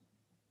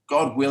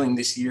 God willing,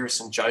 this year of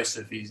St.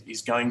 Joseph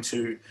is going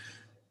to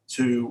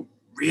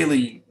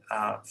really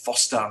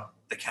foster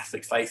the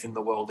Catholic faith in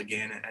the world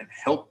again, and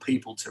help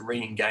people to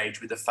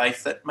re-engage with a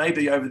faith that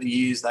maybe over the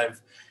years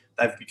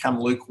they've become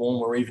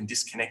lukewarm or even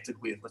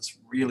disconnected with. Let's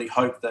really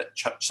hope that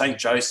St.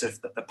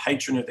 Joseph, that the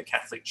patron of the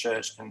Catholic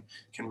Church,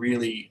 can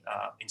really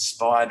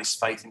inspire this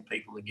faith in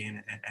people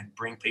again, and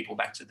bring people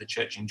back to the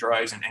church in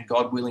droves. And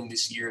God willing,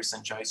 this year of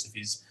St. Joseph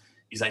is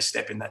a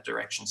step in that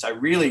direction. So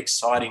really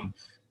exciting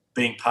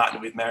being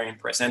partnered with Marion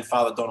Press and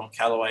Father Donald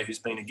Calloway, who's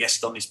been a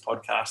guest on this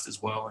podcast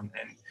as well,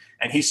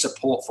 and his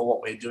support for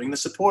what we're doing. The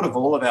support of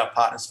all of our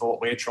partners for what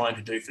we're trying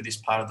to do for this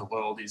part of the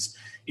world is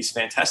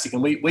fantastic,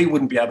 and we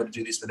wouldn't be able to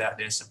do this without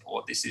their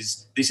support. This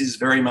is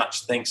very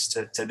much thanks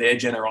to their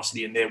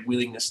generosity and their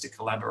willingness to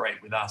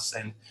collaborate with us,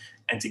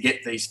 and to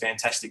get these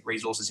fantastic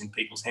resources in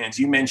people's hands.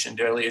 You mentioned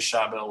earlier,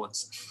 Charbel,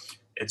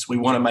 we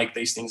want to make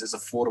these things as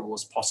affordable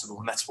as possible,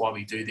 and that's why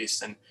we do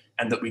this, and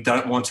that we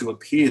don't want to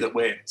appear that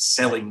we're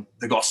selling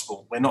the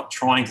gospel. We're not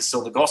trying to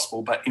sell the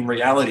gospel, but in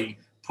reality,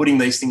 putting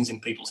these things in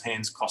people's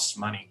hands costs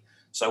money.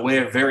 So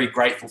we're very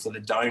grateful for the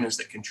donors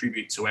that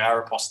contribute to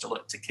our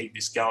apostolate to keep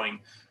this going,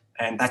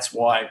 and that's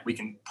why we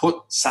can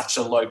put such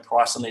a low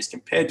price on these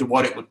compared to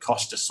what it would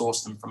cost to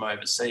source them from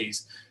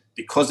overseas,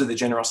 because of the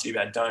generosity of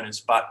our donors.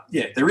 But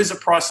yeah, there is a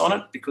price on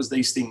it because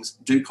these things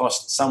do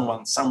cost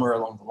someone somewhere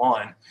along the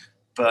line,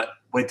 but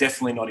we're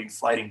definitely not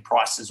inflating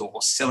prices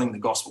or selling the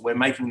gospel. We're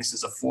making this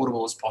as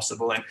affordable as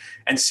possible.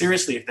 And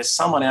seriously, if there's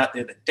someone out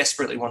there that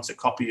desperately wants a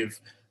copy of,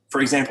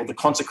 for example, the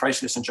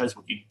Consecration of St. Joe's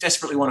book, you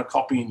desperately want a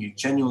copy and you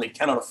genuinely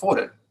cannot afford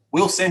it,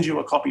 we'll send you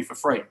a copy for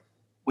free.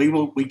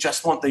 We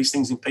just want these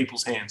things in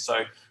people's hands.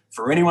 So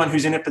for anyone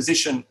who's in a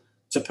position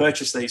to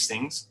purchase these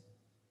things,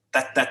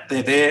 that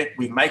they're there,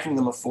 we're making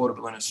them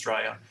affordable in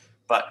Australia.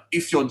 But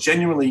if you're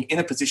genuinely in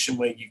a position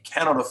where you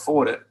cannot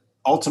afford it,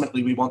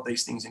 ultimately we want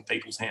these things in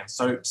people's hands.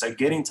 So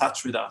get in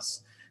touch with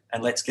us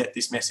and let's get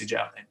this message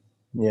out there.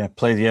 Yeah,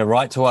 please. Yeah,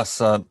 write to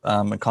us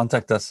and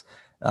contact us.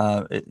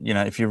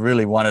 If you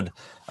really wanted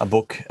a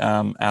book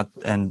out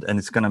and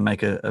it's going to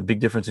make a big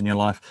difference in your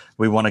life,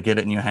 we want to get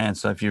it in your hands.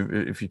 So if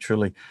you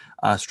truly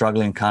are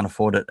struggling and can't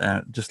afford it,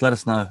 just let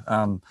us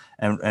know.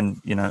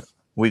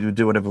 We will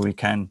do whatever we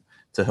can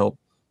to help.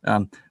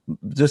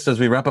 Just as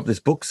we wrap up this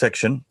book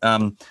section,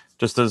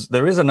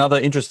 there is another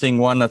interesting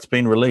one that's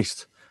been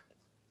released.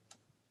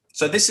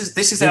 So this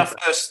is our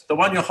first, the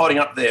one you're holding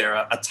up there,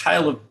 a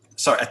tale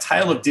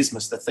of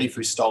Dismas, the thief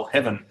who stole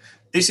heaven.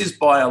 This is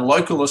by a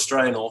local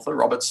Australian author,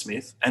 Robert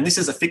Smith, and this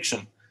is a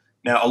fiction.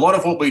 Now, a lot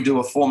of what we do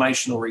are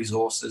formational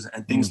resources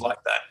and things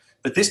like that.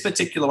 But this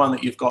particular one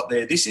that you've got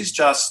there, this is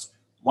just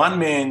one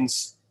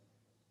man's,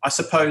 I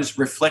suppose,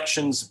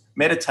 reflections,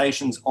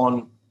 meditations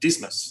on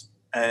Dismas.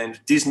 And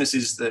Dismas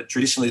is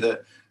traditionally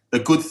the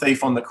good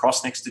thief on the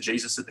cross next to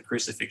Jesus at the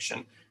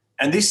crucifixion.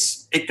 And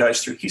it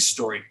goes through his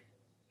story,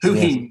 who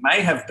he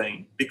may have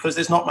been, because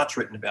there's not much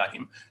written about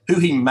him, who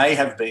he may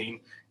have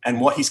been and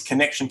what his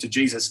connection to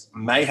Jesus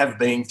may have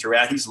been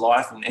throughout his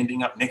life and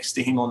ending up next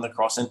to him on the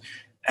cross.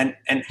 And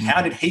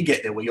how did he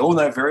get there? We all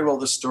know very well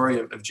the story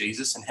of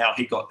Jesus and how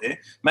he got there.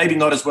 Maybe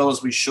not as well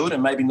as we should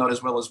and maybe not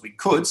as well as we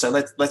could. So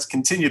let's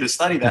continue to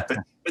study that.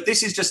 But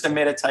this is just a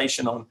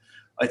meditation on,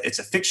 it's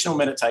a fictional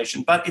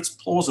meditation, but it's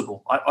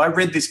plausible. I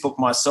read this book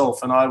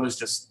myself and I was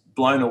just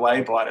blown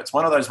away by it. It's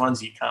one of those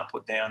ones you can't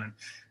put down.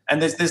 And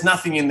there's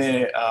nothing in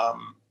there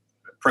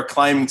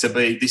proclaiming to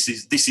be this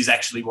is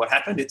actually what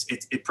happened.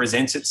 It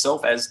presents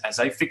itself as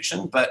a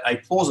fiction, but a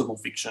plausible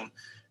fiction,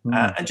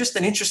 and just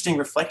an interesting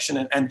reflection.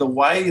 And the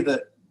way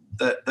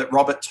that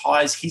Robert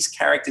ties his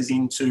characters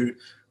into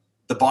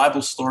the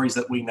Bible stories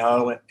that we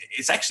know, and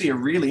it's actually a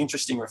really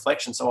interesting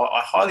reflection. So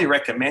I highly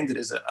recommend it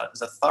as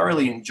a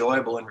thoroughly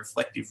enjoyable and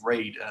reflective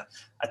read.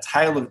 A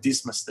Tale of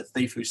Dismas, the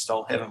Thief Who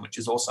Stole Heaven, which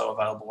is also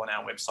available on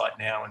our website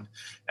now.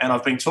 And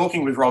I've been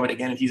talking with Robert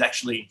again, and he's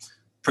actually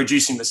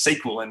producing the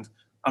sequel. And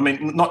I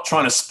mean, not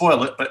trying to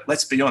spoil it, but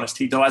let's be honest,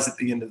 he dies at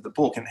the end of the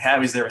book. And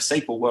how is there a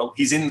sequel? Well,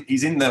 he's in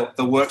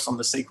the works on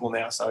the sequel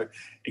now. So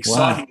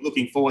exciting, wow.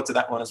 Looking forward to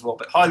that one as well.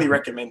 But highly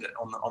recommend it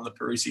on the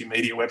Parousia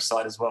Media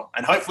website as well.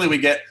 And hopefully we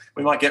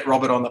might get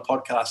Robert on the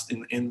podcast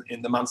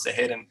in the months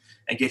ahead and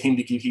get him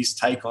to give his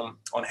take on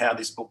how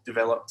this book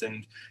developed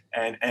and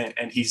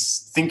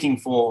his thinking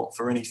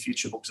for any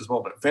future books as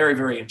well. But very,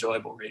 very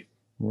enjoyable read.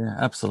 Yeah,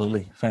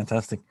 absolutely.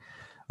 Fantastic.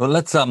 Well,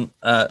 let's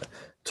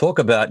talk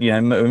about, we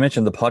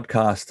mentioned the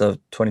podcast of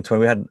 2020.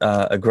 We had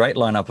a great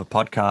lineup of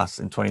podcasts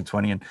in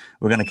 2020, and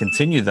we're going to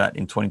continue that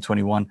in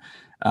 2021.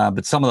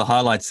 But some of the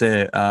highlights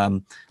there,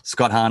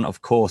 Scott Hahn,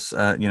 of course,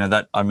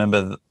 that I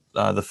remember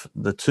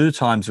the two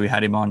times we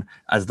had him on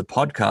as the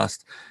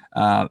podcast,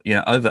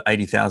 over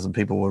 80,000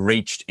 people were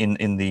reached on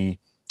the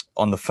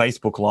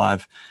Facebook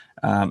Live,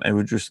 and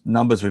were just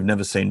numbers we've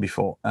never seen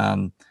before.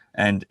 And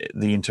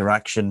the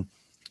interaction,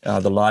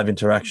 the live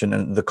interaction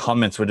and the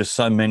comments were just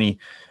so many.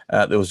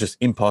 It was just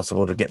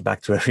impossible to get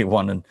back to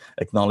everyone and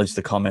acknowledge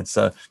the comments.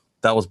 So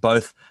that was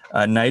both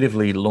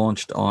natively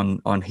launched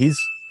on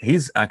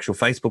his actual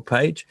Facebook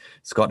page,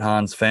 Scott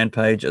Hahn's fan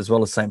page, as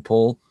well as St.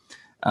 Paul,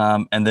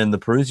 and then the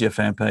Parousia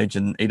fan page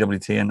and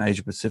EWT and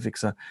Asia Pacific.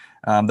 So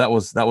that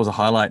was a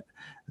highlight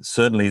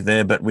certainly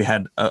there. But we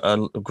had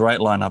a great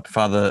lineup: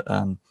 Father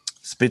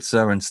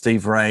Spitzer and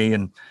Steve Ray,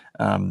 and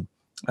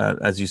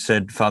as you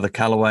said, Father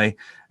Calloway.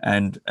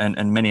 And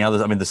many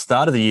others. I mean, the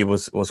start of the year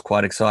was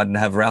quite exciting to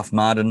have Ralph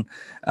Martin,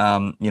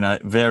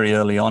 very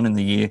early on in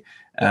the year,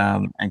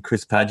 and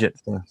Chris Paget.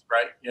 That's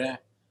great, yeah.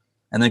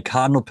 And then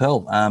Cardinal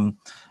Pell.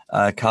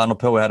 Cardinal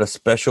Pell, we had a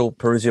special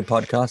Parousia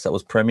podcast that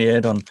was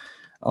premiered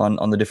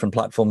on the different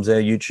platforms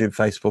there, YouTube,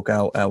 Facebook,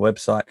 our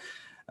website.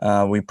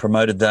 We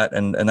promoted that,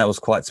 and that was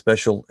quite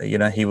special.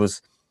 He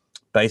was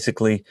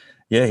basically,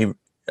 he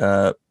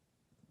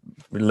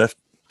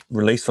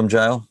released from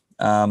jail.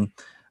 And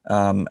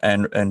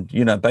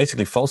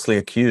basically falsely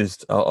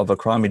accused of a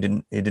crime he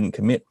didn't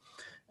commit,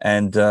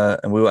 and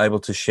we were able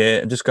to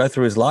share and just go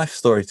through his life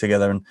story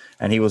together.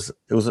 And it was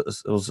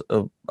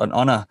an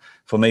honor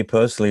for me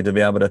personally to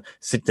be able to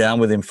sit down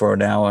with him for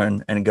an hour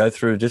and go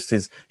through just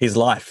his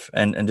life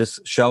and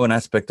just show an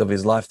aspect of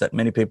his life that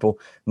many people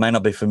may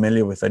not be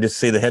familiar with. They just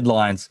see the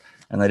headlines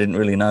and they didn't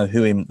really know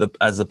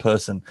as a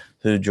person,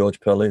 who George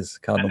Pell is,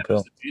 Cardinal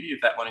Pell. The beauty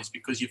of that one is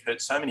because you've heard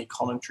so many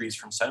commentaries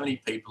from so many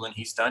people, and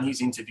he's done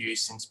his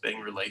interviews since being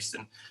released.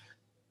 And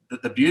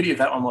the beauty of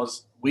that one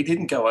was we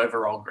didn't go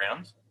over old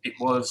ground. It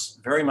was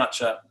very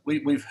much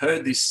we've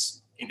heard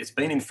this, it's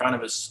been in front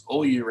of us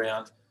all year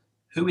round.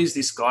 Who is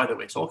this guy that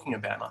we're talking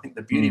about? And I think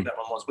the beauty of that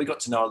one was we got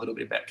to know a little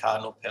bit about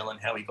Cardinal Pell and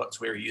how he got to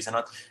where he is.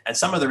 And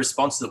some of the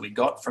response that we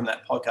got from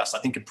that podcast, I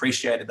think,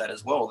 appreciated that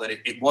as well, that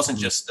it wasn't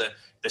just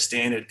the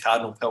standard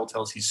Cardinal Pell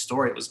tells his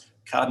story. It was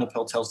Cardinal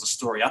Pell tells the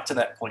story up to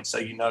that point, so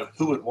you know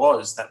who it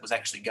was that was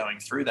actually going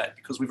through that,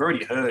 because we've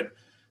already heard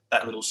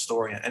that little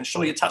story. And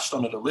sure, you touched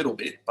on it a little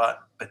bit,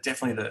 but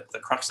definitely the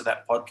crux of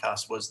that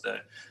podcast was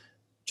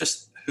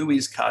just who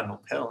is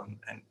Cardinal Pell.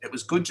 And it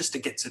was good just to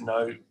get to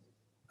know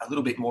a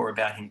little bit more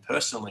about him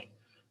personally.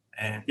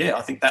 And yeah,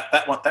 I think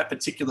that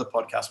particular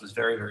podcast was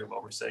very, very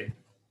well received.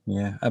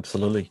 Yeah,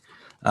 absolutely.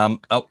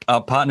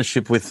 Our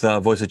partnership with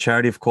Voice of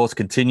Charity, of course,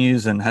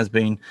 continues and has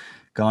been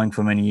going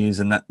for many years.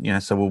 And that,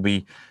 so we'll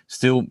be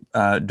still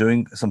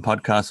doing some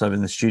podcasts over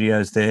in the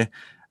studios there.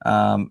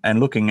 And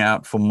looking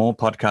out for more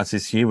podcasts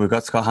this year. We've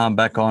got Scott Hahn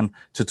back on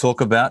to talk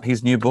about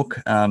his new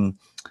book,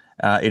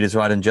 It Is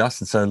Right and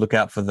Just, and so look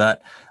out for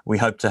that. We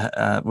hope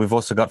to. We've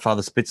also got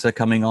Father Spitzer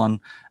coming on,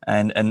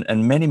 and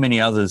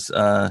many others.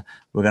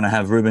 We're going to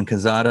have Ruben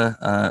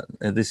Cazada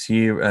this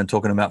year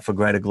talking about For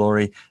Greater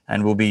Glory,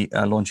 and we'll be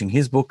launching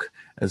his book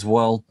as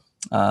well,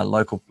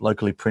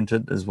 locally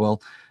printed as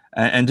well,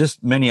 and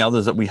just many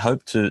others that we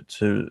hope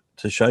to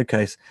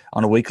showcase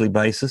on a weekly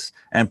basis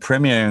and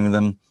premiering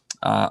them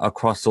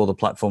across all the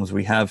platforms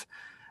we have.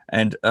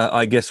 And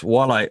I guess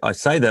while I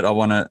say that, I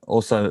want to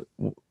also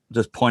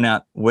just point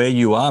out where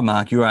you are,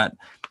 Mark. You're at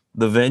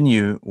the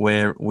venue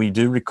where we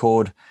do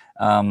record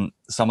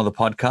some of the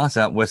podcasts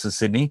out west of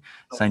Sydney,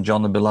 St.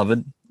 John the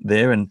Beloved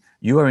there, and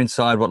you are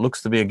inside what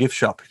looks to be a gift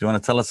shop. Do you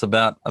want to tell us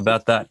about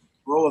that?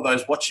 For all of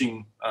those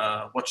watching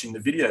the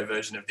video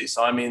version of this,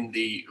 I'm in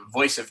the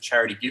Voice of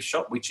Charity gift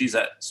shop, which is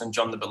at St.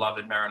 John the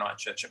Beloved Maronite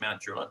Church at Mount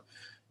Druitt.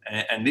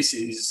 And this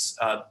is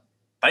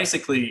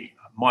basically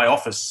my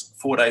office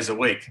 4 days a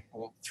week,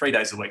 or 3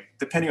 days a week,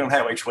 depending on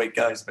how each week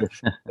goes.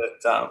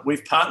 But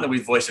we've partnered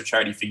with Voice of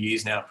Charity for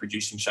years now,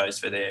 producing shows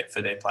for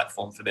their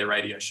platform, for their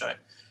radio show,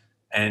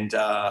 and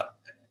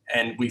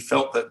we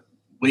felt that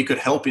we could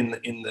help in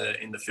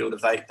the field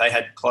of they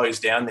had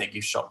closed down their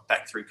gift shop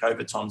back through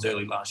COVID times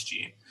early last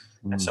year.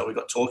 And so we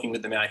got talking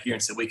with them out here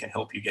and said, we can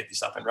help you get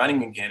this up and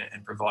running again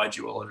and provide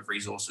you a lot of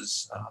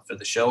resources for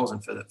the shells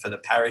and for the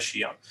parish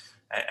here,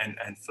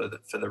 and for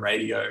the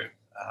radio.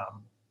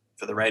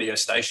 For the radio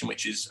station,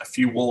 which is a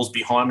few walls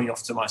behind me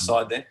off to my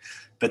side there.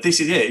 But this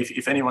is,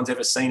 if anyone's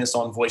ever seen us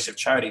on Voice of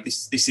Charity,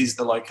 this is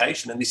the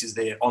location, and this is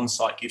their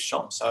on-site gift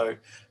shop. So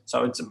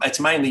it's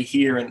mainly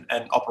here and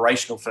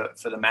operational for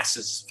the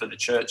masses, for the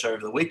church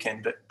over the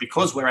weekend. But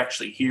because we're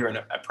actually here and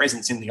a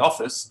presence in the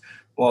office,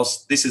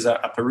 whilst this is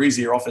a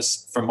Parousia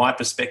office from my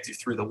perspective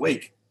through the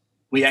week,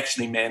 we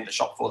actually man the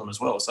shop for them as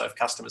well. So if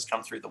customers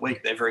come through the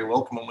week, they're very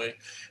welcome, and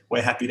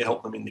we're happy to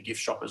help them in the gift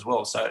shop as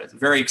well. So it's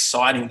very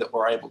exciting that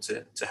we're able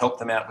to help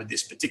them out with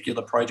this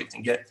particular project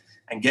and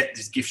get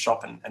this gift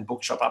shop and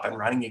bookshop up and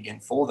running again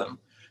for them.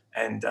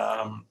 And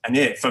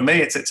yeah, for me,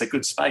 it's a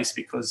good space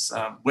because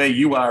where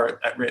you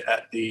are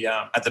at the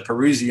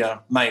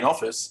Parousia main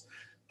office,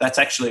 that's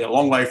actually a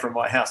long way from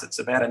my house. It's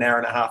about an hour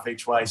and a half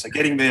each way. So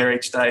getting there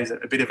each day is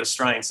a bit of a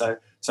strain. So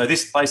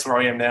this place where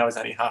I am now is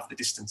only half the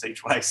distance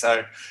each way.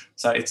 So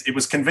it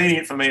was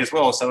convenient for me as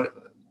well. So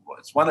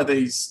it's one of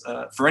these,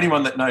 for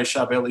anyone that knows,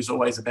 Charbel is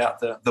always about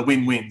the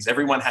win-wins.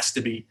 Everyone has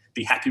to be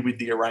happy with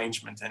the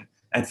arrangement.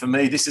 And for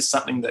me, this is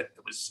something that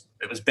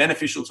it was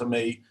beneficial to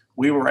me.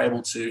 We were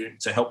able to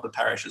help the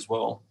parish as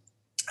well.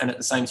 And at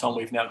the same time,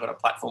 we've now got a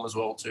platform as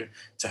well to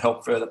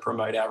help further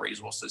promote our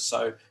resources.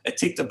 So it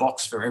ticked a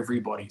box for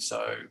everybody.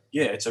 So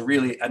yeah, it's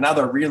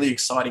another really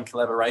exciting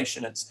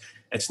collaboration.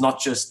 It's not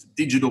just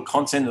digital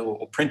content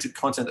or printed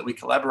content that we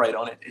collaborate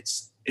on.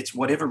 It's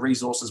whatever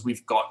resources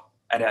we've got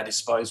at our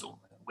disposal.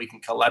 We can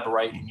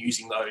collaborate in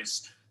using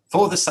those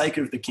for the sake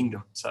of the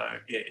kingdom. So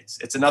yeah,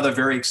 it's another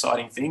very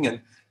exciting thing.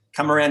 And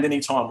come around any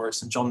time. We're at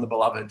St. John the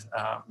Beloved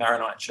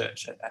Maronite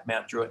Church at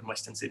Mount Druitt in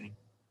Western Sydney.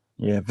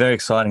 Yeah, very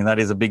exciting. That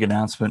is a big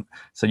announcement.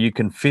 So you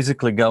can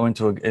physically go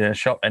into a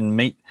shop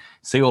and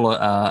see a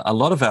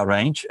lot of our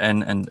range,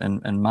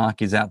 and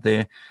Mark is out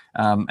there,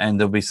 and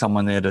there'll be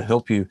someone there to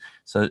help you.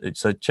 So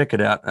check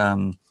it out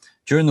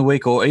during the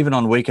week, or even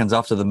on weekends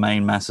after the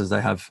main masses.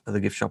 They have the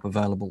gift shop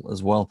available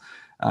as well.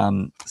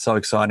 So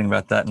exciting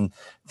about that. And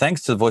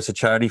thanks to the Voice of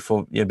Charity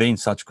for being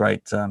such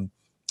great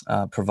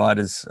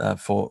providers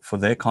for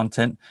their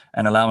content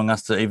and allowing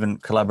us to even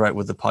collaborate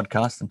with the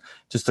podcast. And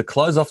just to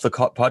close off the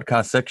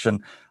podcast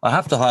section, I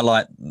have to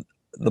highlight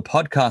the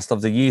podcast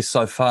of the year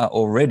so far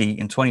already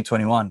in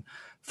 2021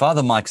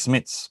 Father Mike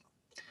Smits.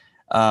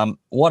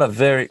 What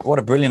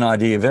a brilliant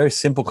idea, very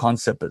simple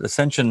concept. But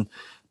Ascension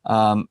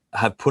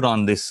have put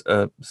on this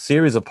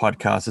series of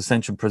podcasts,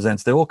 Ascension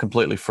Presents. They're all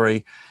completely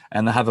free,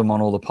 and they have them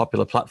on all the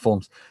popular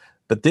platforms.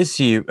 But this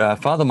year,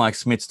 Father Mike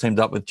Smits teamed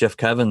up with Jeff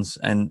Cavins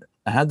and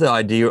had the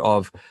idea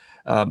of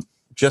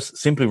just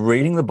simply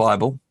reading the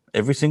Bible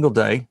every single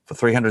day for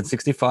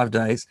 365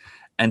 days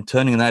and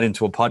turning that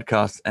into a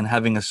podcast and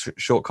having a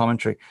short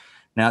commentary.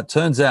 Now, it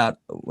turns out,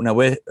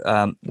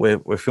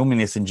 we're filming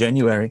this in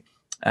January,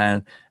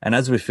 and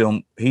as we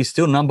film, he's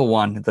still the number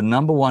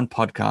one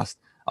podcast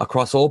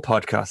across all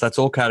podcasts. That's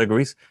all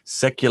categories,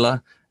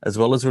 secular as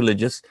well as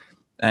religious,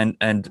 and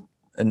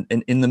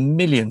in the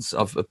millions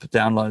of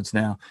downloads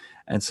now.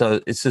 And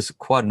so it's just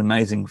quite an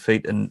amazing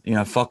feat. And,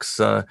 Fox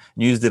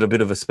News did a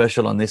bit of a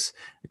special on this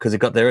because it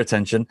got their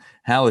attention.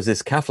 How is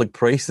this Catholic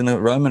priest in a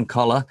Roman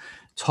collar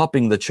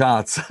topping the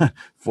charts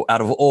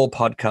out of all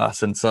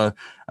podcasts? And so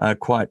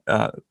quite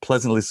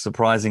pleasantly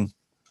surprising.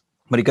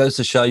 But it goes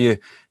to show you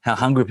how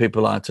hungry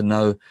people are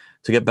to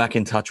get back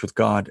in touch with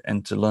God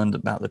and to learn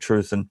about the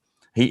truth. And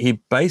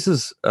he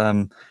bases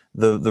the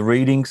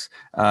readings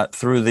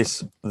through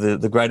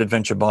the Great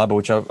Adventure Bible,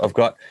 which I've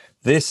got.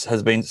 This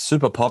has been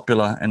super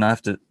popular, and I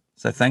have to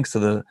say thanks to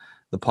the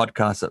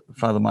podcast that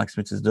Father Mike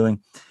Smits is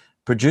doing.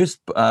 Produced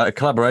a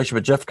collaboration,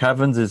 but Jeff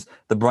Cavins is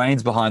the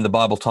brains behind the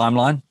Bible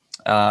Timeline,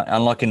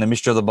 Unlocking the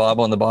Mystery of the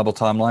Bible and the Bible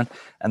Timeline,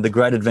 and the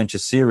Great Adventure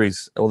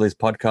series, all these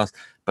podcasts.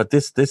 But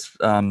this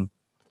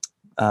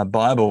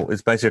Bible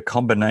is basically a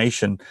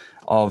combination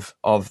of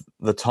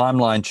the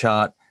timeline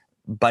chart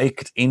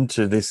baked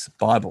into this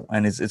Bible,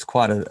 and it's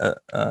quite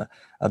a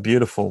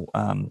beautiful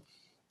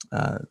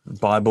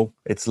Bible.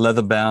 It's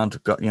leather bound.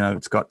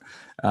 It's got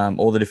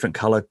all the different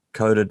color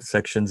coded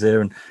sections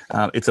there, and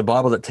it's a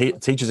Bible that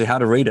teaches you how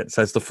to read it.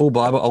 So it's the full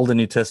Bible, Old and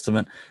New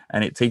Testament,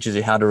 and it teaches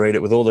you how to read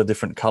it with all the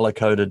different color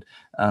coded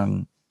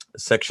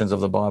sections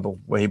of the Bible,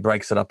 where he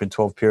breaks it up in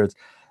 12 periods.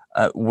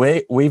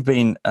 We've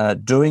been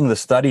doing the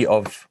study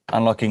of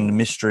unlocking the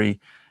mystery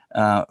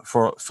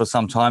for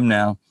some time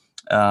now,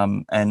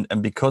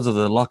 and because of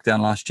the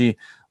lockdown last year,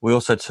 we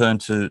also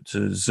turned to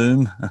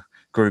Zoom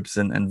groups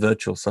and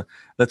virtual. So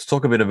let's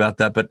talk a bit about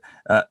that. But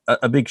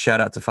a big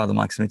shout out to Father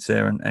Mike Smits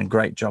there, and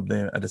great job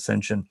there at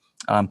Ascension.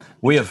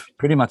 We have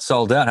pretty much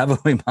sold out,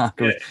 haven't we, Mark?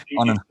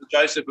 Yeah,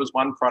 Joseph was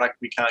one product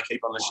we can't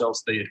keep on the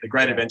shelves. The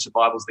Great Adventure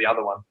Bible is the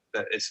other one.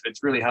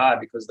 It's really hard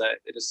because they're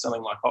just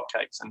selling like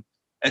hotcakes, and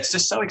it's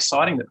just so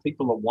exciting that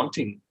people are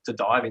wanting to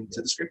dive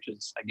into the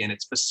scriptures again.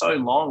 It's for so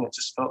long, it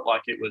just felt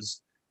like it was,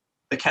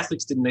 the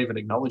Catholics didn't even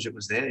acknowledge it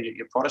was there.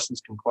 Your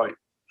Protestants can quote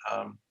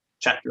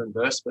chapter and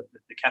verse, but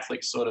the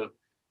Catholics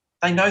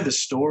they know the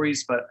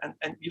stories,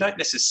 and you don't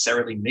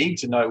necessarily need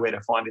to know where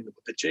to find in the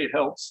book, but gee, it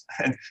helps.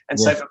 And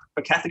so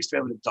for Catholics to be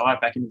able to dive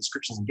back into the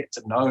scriptures and get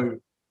to know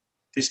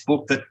this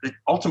book that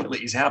ultimately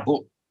is our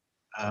book.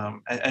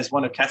 As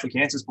one of Catholic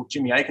Answers' book,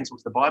 Jimmy Akin's book,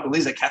 the Bible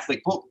is a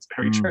Catholic book. It's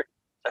very true.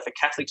 So for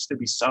Catholics to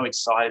be so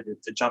excited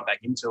to jump back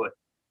into it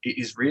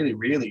is really,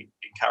 really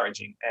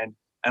encouraging.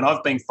 And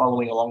I've been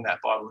following along that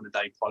Bible in a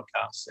Day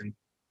podcast, and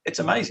it's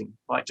amazing.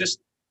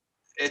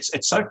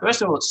 It's so,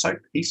 first of all, it's so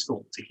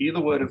peaceful to hear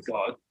the word of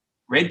God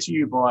read to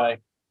you by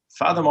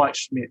Father Mike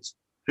Smits,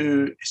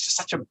 who is just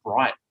such a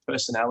bright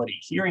personality.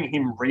 Hearing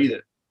him read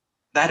it,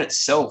 that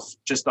itself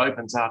just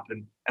opens up.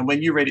 And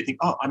when you read it, you think,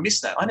 oh, I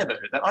missed that. I never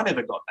heard that. I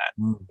never got that.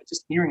 But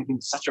just hearing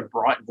him, such a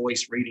bright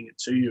voice reading it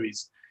to you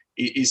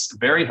is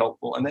very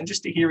helpful. And then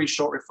just to hear his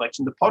short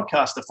reflection, the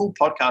full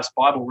podcast,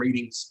 Bible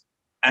readings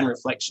and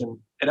reflection,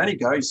 it only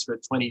goes for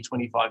 20,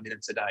 25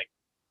 minutes a day,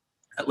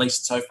 at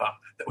least so far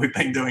that we've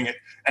been doing it.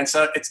 And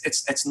so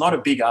it's not a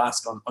big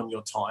ask on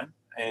your time.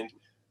 And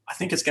I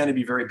think it's going to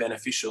be very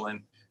beneficial.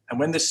 And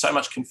when there's so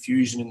much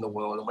confusion in the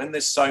world, and when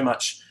there's so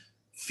much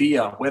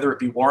fear, whether it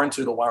be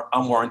warranted or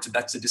unwarranted,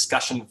 that's a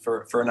discussion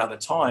for another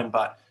time.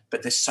 But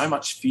there's so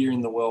much fear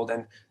in the world,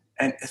 and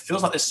it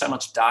feels like there's so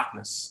much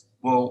darkness.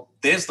 Well,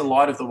 there's the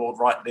light of the world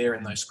right there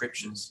in those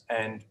scriptures,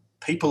 and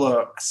people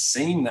are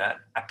seeing that,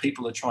 and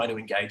people are trying to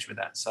engage with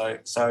that.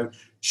 So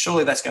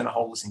surely that's going to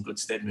hold us in good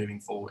stead moving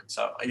forward.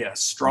 So yeah,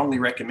 strongly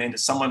recommend,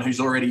 as someone who's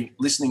already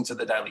listening to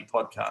the daily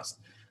podcast,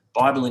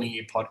 Bible in a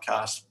Year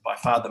podcast by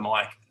Father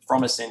Mike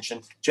from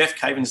Ascension. Jeff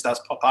Cavins does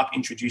pop up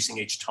introducing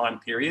each time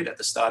period at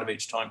the start of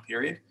each time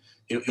period.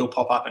 He'll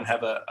pop up and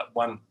have a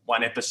one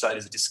episode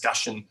as a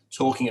discussion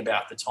talking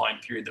about the time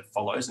period that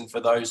follows. And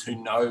for those who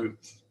know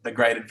the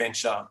Great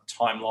Adventure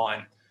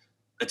timeline,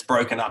 it's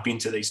broken up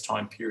into these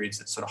time periods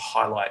that sort of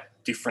highlight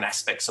different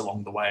aspects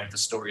along the way of the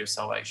story of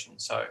salvation.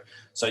 So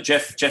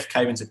Jeff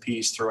Cavins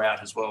appears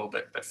throughout as well,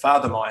 but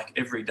Father Mike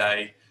every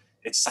day.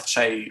 It's such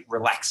a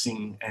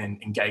relaxing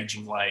and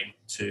engaging way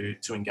to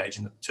engage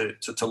in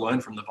to learn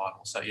from the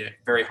Bible. So yeah,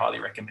 very highly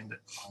recommend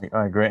it.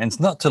 I agree, and it's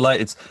not too late.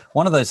 It's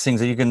one of those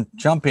things that you can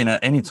jump in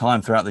at any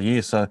time throughout the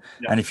year. So,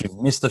 and if you've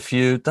missed a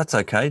few, that's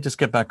okay. Just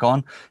get back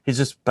on. He's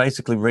just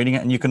basically reading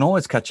it, and you can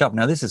always catch up.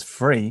 Now, this is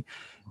free.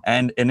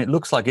 and it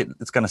looks like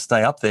it's going to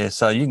stay up there.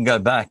 So you can go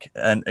back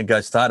and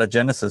go start at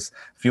Genesis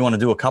if you want to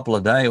do a couple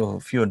a day or a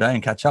few a day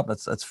and catch up.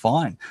 That's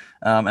fine,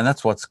 and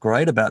that's what's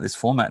great about this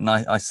format. And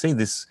I see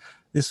this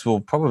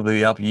will probably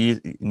be up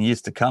in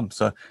years to come.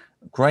 So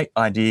great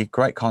idea,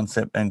 great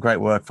concept, and great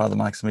work, Father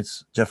Mike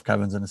Smits, Jeff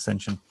Cavins, and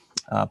Ascension.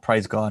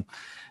 Praise God.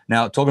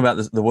 Now, talking about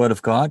the Word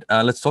of God,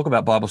 let's talk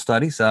about Bible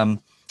studies.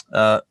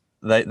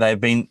 They've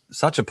been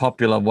such a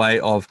popular way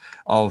of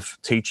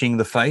teaching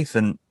the faith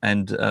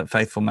and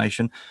faith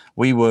formation.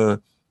 We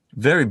were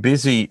very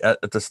busy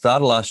at the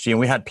start of last year, and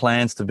we had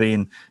plans to be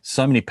in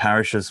so many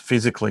parishes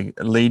physically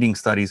leading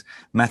studies.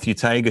 Matthew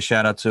Tager,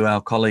 shout out to our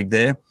colleague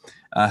there,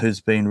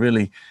 who's been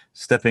really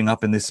stepping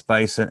up in this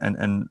space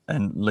and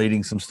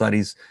leading some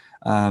studies.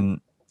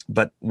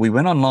 But we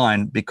went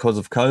online because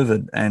of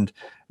COVID, and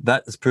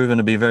that has proven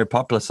to be very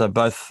popular. So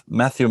both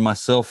Matthew and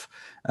myself,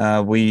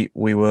 we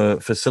were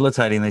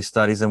facilitating these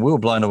studies, and we were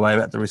blown away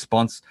about the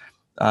response.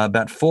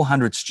 About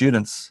 400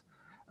 students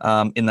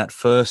in that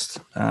first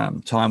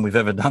time we've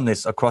ever done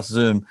this across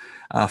Zoom,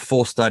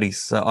 4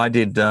 studies. So I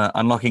did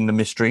Unlocking the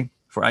Mystery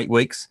for 8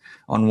 weeks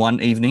on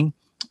one evening,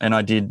 and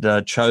I did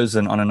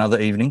Chosen on another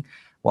evening,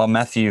 while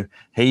Matthew,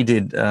 he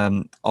did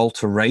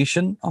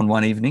Alteration on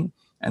one evening,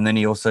 and then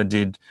he also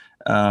did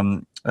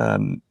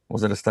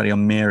was it a study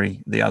on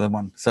Mary, the other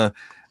one. So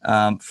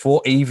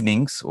 4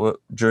 evenings were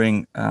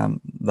during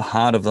the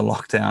heart of the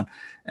lockdown,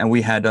 and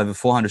we had over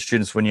 400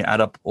 students when you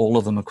add up all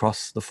of them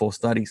across the 4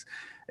 studies.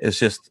 It's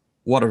just,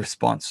 what a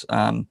response.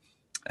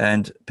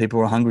 And people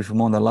were hungry for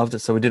more, and they loved it.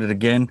 So we did it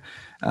again,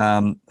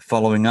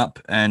 following up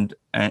and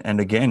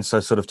again.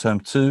 So sort of term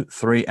 2,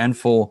 3, and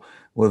 4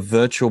 were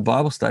virtual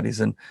Bible studies,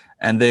 and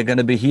they're going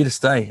to be here to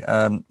stay.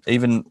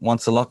 Even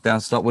once the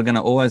lockdown stops, we're going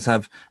to always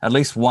have at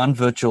least one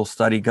virtual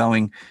study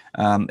going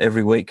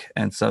every week.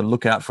 And so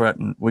look out for it.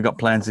 And we got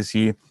plans this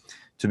year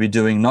to be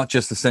doing not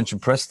just Ascension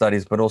Press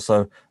studies, but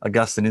also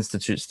Augustine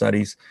Institute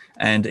studies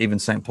and even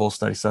St. Paul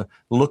studies. So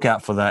look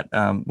out for that.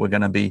 We're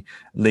going to be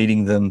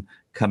leading them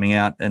coming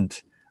out. And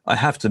I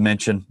have to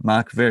mention,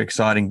 Mark, very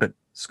exciting, but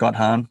Scott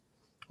Hahn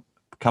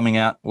coming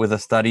out with a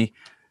study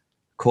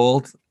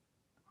called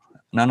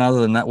none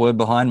other than that word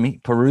behind me,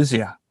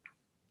 Parousia.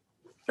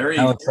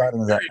 How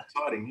exciting is that? Very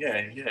exciting,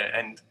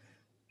 yeah.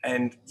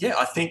 And yeah,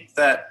 I think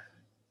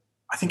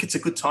it's a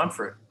good time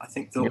for it. I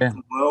think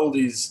the world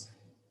is,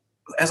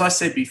 as I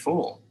said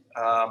before,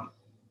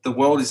 the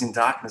world is in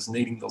darkness,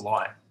 needing the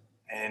light.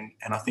 And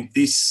I think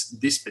this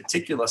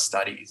particular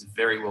study is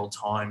very well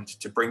timed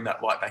to bring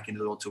that light back into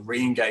the world, to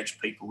re-engage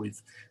people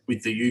with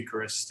the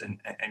Eucharist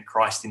and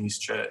Christ in his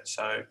church.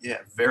 So yeah,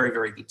 very,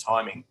 very good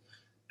timing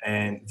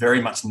and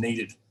very much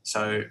needed.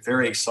 So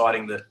very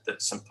exciting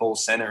that St.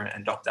 Paul's Centre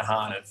and Dr.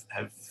 Hahn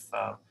have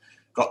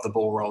got the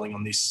ball rolling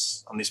on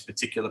this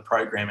particular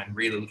program, and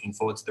really looking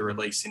forward to the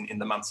release in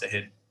the months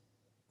ahead.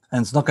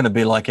 And it's not going to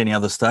be like any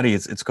other study.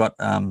 It's got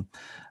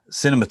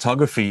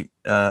cinematography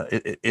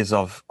is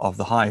of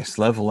the highest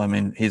level. I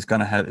mean, he's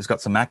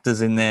got some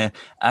actors in there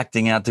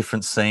acting out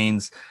different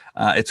scenes.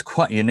 It's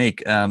quite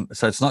unique.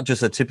 So it's not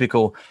just a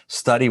typical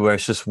study where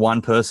it's just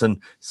one person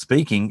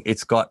speaking.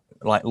 It's got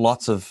like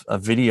lots of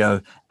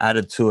video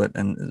added to it,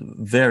 and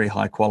very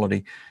high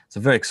quality. So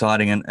very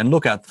exciting, and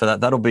look out for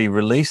that. That'll be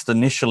released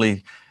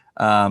initially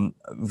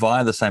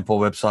via the St.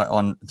 Paul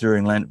website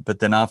during Lent, but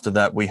then after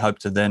that we hope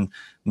to then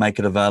make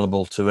it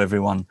available to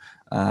everyone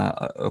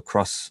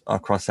across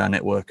our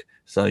network.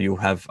 So you'll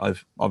have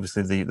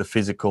obviously the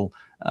physical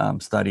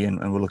study, and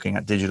we're looking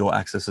at digital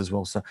access as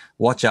well. So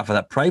watch out for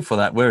that. Pray for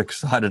that. We're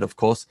excited, of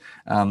course,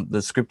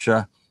 the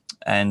Scripture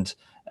and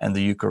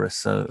the Eucharist.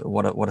 So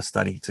what a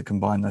study to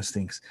combine those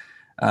things.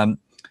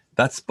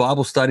 That's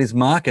Bible studies,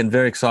 Mark, and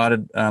very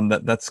excited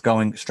that's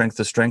going strength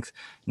to strength.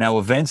 Now,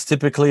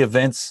 typically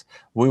events,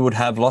 we would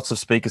have lots of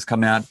speakers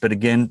come out, but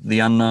again, the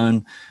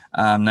unknown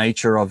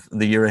nature of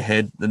the year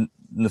ahead, in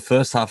the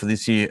first half of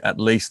this year at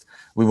least,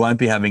 we won't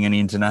be having any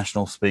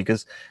international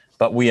speakers,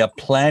 but we are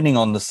planning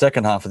on the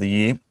second half of the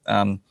year.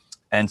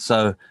 And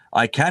so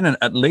I can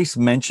at least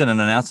mention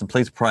and announce, and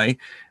please pray,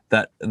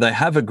 that they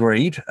have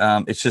agreed.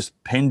 It's just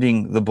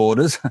pending the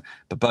borders,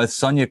 but both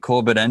Sonia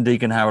Corbett and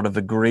Deacon Harold have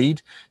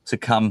agreed to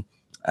come,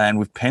 and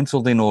we've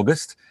penciled in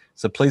August.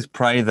 So please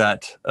pray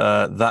that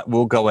that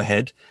will go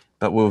ahead.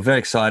 But we were very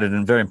excited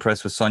and very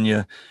impressed with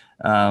Sonia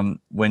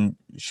when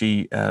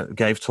she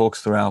gave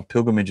talks through our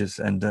pilgrimages,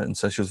 and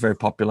so she was very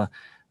popular.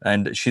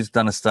 And she's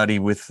done a study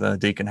with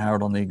Deacon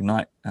Harold on the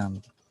Ignite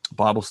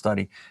Bible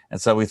study. And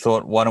so we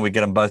thought, why don't we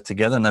get them both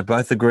together? And they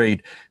both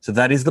agreed. So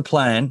that is the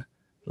plan.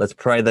 Let's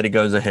pray that it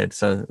goes ahead.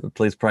 So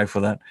please pray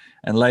for that.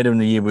 And later in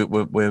the year,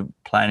 we're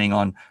planning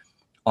on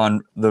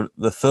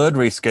the third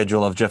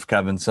reschedule of Jeff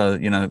Cavins. So,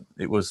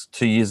 it was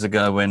 2 years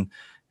ago when,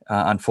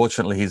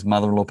 unfortunately, his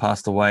mother-in-law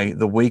passed away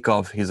the week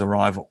of his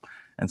arrival.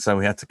 And so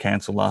we had to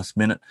cancel last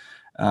minute.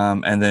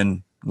 And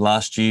then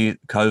last year,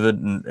 COVID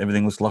and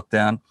everything was locked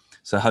down.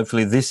 So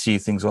hopefully this year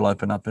things will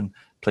open up, and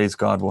please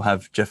God, we'll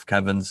have Jeff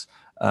Cavins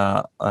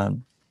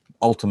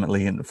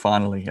ultimately and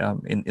finally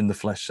in the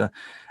flesh.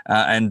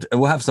 And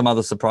we'll have some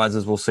other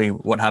surprises. We'll see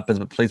what happens,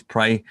 but please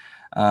pray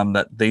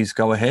that these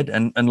go ahead,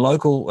 and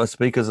local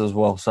speakers as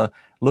well. So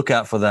look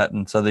out for that.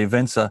 And so the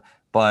events are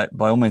by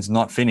all means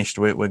not finished.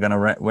 We're going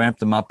to ramp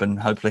them up and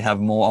hopefully have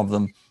more of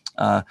them,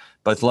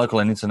 both local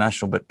and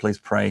international. But please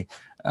pray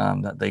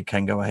that they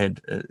can go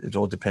ahead. It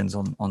all depends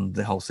on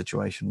the whole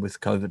situation with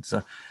COVID.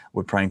 So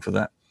we're praying for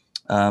that.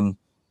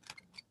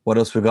 What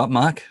else we got,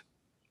 Mark?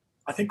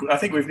 I think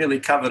we've nearly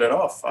covered it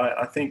off.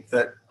 I think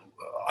that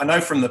I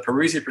know from the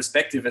Parousia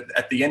perspective,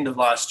 at the end of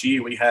last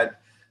year, we had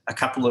a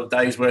couple of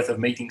days worth of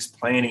meetings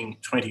planning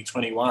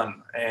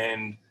 2021,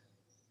 and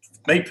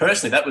me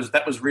personally,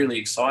 that was really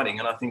exciting,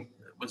 and I think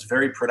it was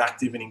very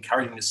productive and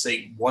encouraging to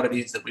see what it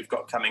is that we've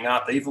got coming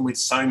up. Even with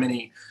so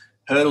many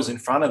hurdles in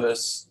front of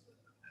us,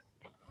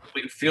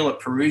 we feel at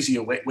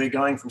Parousia we're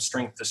going from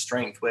strength to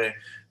strength.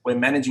 We're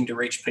managing to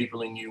reach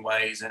people in new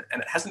ways, and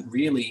it hasn't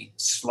really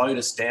slowed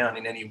us down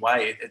in any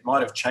way. It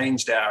might have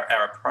changed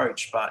our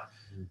approach, but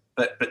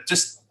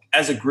just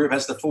as a group,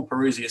 as the full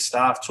Parousia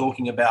staff,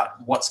 talking about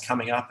what's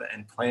coming up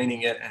and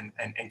planning it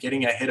and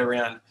getting our head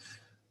around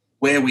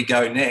where we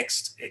go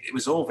next, it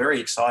was all very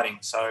exciting.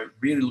 So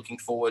really looking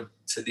forward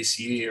to this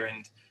year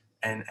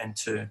and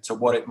to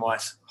what it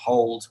might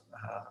hold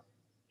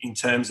in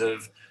terms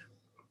of,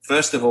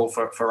 first of all,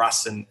 for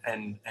us and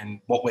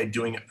what we're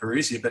doing at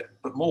Parousia,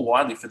 but more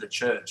widely for the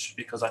church,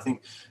 because I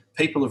think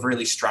people have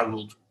really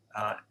struggled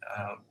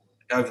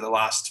over the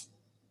last,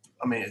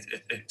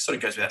 it sort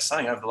of goes without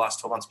saying, over the last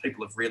 12 months,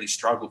 people have really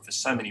struggled for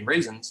so many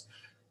reasons.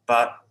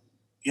 But,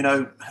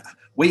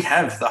 we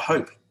have the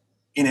hope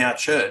in our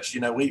church.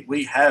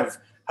 We have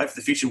hope for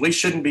the future. We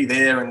shouldn't be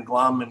there and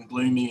glum and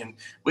gloomy, and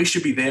we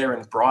should be there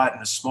and bright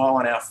and a smile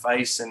on our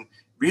face and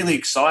really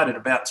excited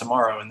about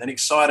tomorrow and then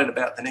excited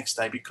about the next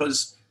day,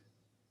 because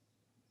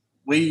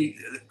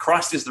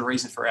Christ is the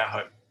reason for our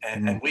hope,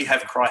 and we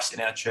have Christ in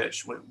our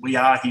church. We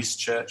are his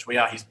church. We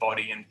are his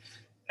body,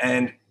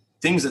 and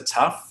things are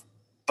tough,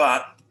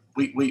 but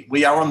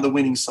we are on the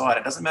winning side.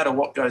 It doesn't matter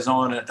what goes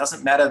on, and it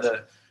doesn't matter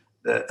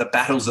the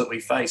battles that we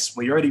face.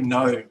 We already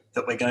know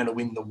that we're going to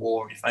win the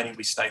war if only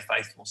we stay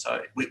faithful.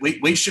 So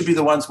we should be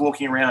the ones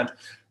walking around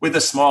with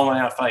a smile on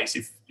our face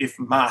if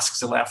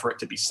masks allow for it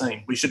to be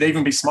seen. We should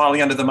even be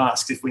smiling under the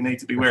masks if we need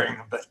to be wearing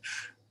them. But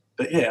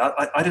yeah,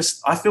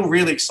 I feel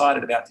really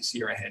excited about this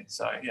year ahead.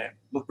 So yeah,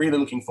 really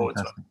looking forward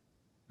to it.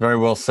 Very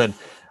well said.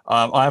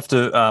 I have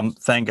to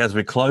thank, as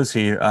we close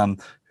here,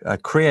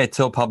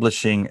 Createl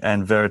Publishing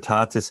and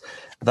Veritatis.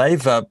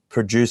 They've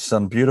produced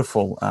some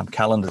beautiful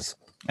calendars,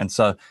 and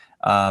so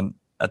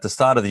at the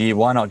start of the year,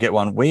 why not get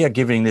one? We are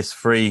giving this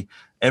free.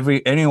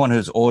 Anyone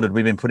who's ordered,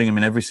 we've been putting them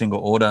in every single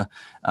order,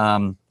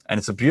 and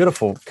it's a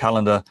beautiful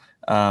calendar.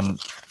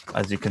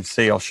 As you can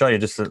see, I'll show you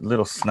just a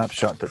little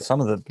snapshot, but some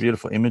of the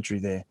beautiful imagery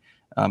there.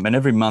 And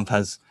every month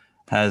has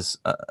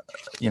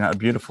a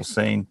beautiful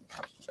scene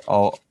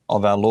of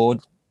our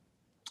Lord,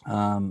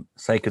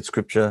 sacred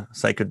scripture,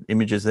 sacred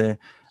images there,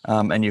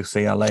 and you'll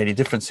see Our Lady,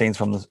 different scenes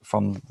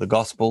from the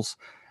Gospels.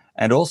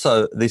 And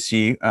also this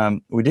year,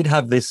 we did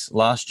have this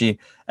last year,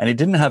 and it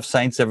didn't have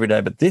saints every day,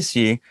 but this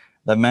year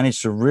they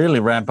managed to really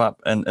ramp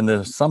up, and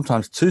there's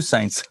sometimes 2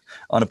 saints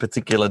on a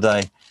particular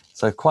day.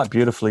 So quite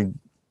beautifully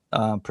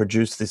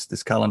produced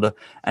this calendar,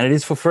 and it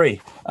is for free.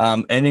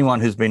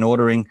 Anyone who's been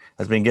ordering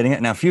has been getting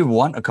it. Now, if you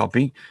want a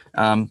copy,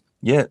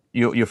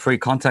 you're free.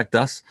 Contact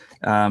us,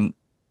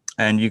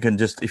 and you can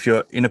just, if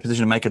you're in a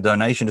position to make a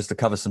donation just to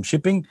cover some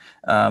shipping,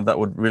 that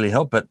would really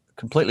help. But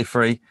completely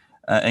free,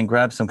 and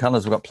grab some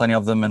colors. We've got plenty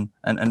of them,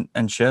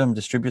 and share them,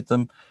 distribute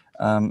them.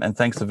 And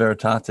thanks to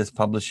Veritatis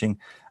Publishing,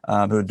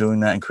 who are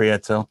doing that, and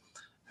Createl,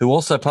 who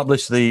also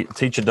published the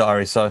teacher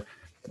diary. So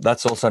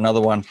that's also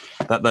another one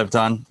that they've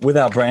done with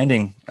our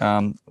branding,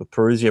 with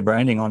Parousia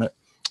branding on it.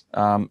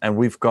 And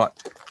we've got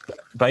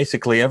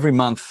basically every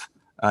month,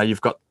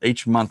 you've got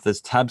each month, there's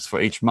tabs for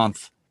each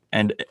month.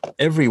 And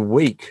every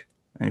week,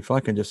 and if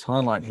I can just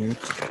highlight here,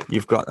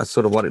 you've got a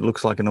sort of what it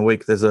looks like in a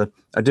week. There's a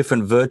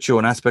different virtue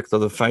and aspect of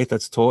the faith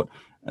that's taught.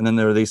 And then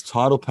there are these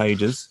title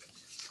pages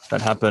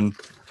that happen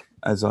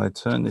as I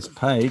turn this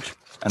page,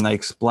 and they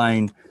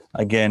explain,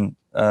 again,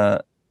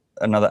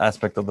 another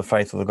aspect of the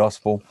faith of the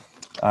gospel.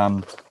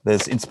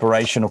 There's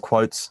inspirational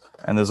quotes,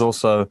 and there's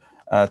also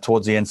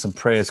towards the end some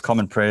prayers,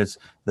 common prayers.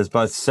 There's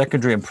both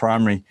secondary and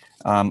primary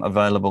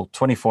available,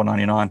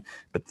 $24.99.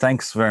 But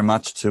thanks very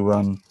much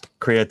to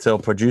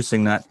Createl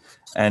producing that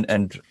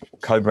and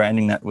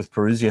co-branding that with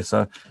Parousia.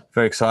 So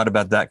very excited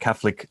about that.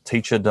 Catholic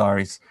Teacher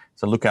Diaries.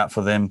 So look out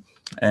for them,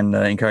 and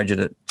encourage you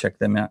to check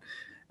them out.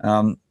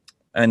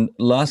 And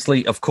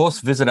lastly, of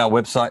course, visit our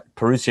website,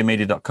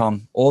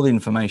 parousiamedia.com. All the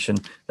information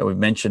that we've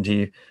mentioned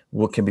here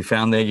can be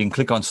found there. You can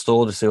click on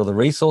store to see all the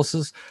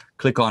resources,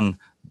 click on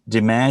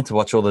demand to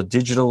watch all the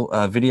digital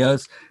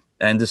videos,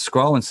 and just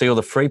scroll and see all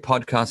the free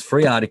podcasts,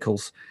 free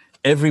articles.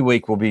 Every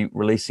week we'll be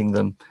releasing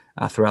them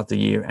throughout the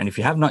year. And if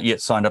you have not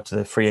yet signed up to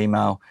the free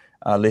email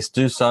list,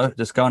 do so.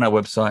 Just go on our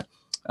website,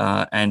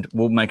 and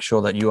we'll make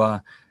sure that you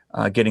are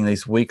getting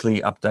these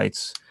weekly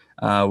updates.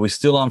 We're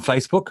still on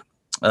Facebook.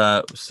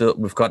 So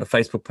we've got a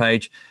Facebook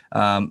page,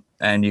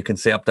 and you can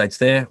see updates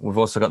there. We've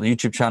also got the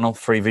YouTube channel,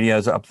 free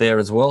videos up there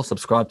as well.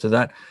 Subscribe to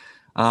that.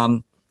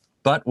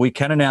 But we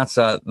can announce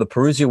the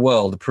Parousia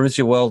World. The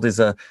Parousia World is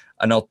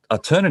an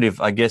alternative,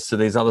 I guess, to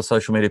these other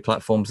social media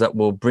platforms that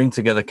will bring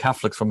together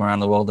Catholics from around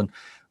the world. And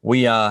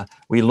we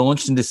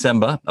launched in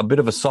December, a bit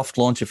of a soft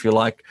launch, if you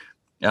like,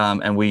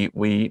 and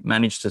we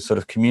managed to sort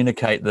of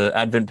communicate the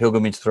Advent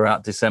pilgrimage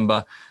throughout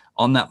December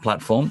on that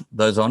platform.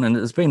 And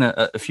there's been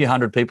a few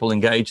hundred people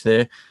engaged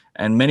there,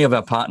 and many of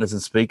our partners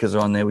and speakers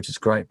are on there, which is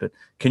great. But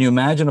can you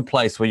imagine a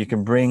place where you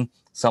can bring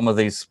some of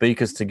these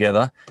speakers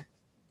together,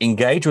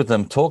 engage with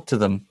them, talk to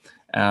them,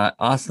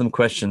 ask them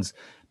questions,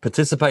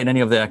 participate in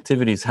any of their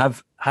activities,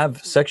 have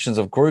sections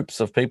of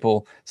groups of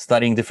people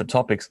studying different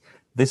topics?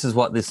 This is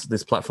what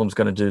this platform is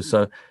going to do.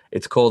 So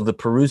it's called the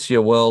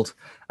Parousia World,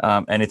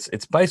 and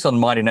it's based on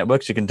Mighty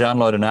Networks. You can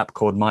download an app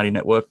called Mighty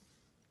Network,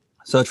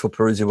 search for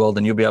Parousia World,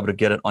 and you'll be able to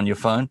get it on your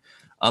phone.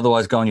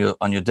 Otherwise, go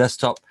on your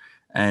desktop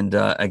and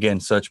again,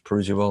 search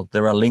Parousia World.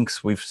 There are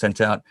links we've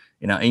sent out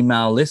in our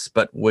email list,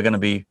 but we're going to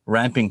be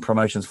ramping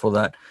promotions for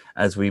that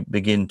as we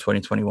begin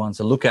 2021.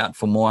 So look out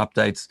for more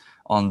updates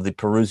on the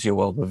Parousia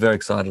World. We're very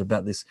excited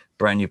about this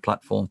brand new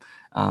platform.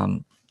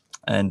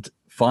 And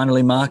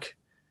finally, Mark,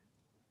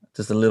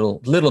 just a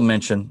little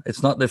mention.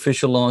 It's not the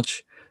official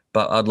launch,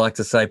 but I'd like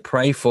to say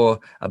pray for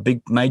a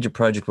big major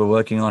project we're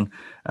working on,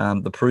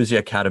 the Parousia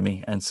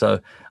Academy. And so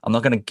I'm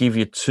not going to give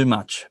you too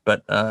much,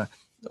 but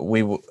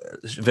we will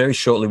very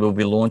shortly we'll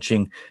be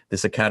launching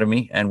this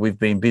academy, and we've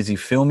been busy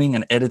filming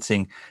and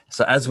editing.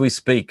 So as we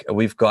speak,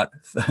 we've got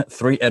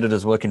 3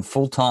 editors working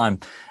full time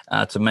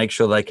to make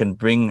sure they can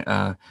bring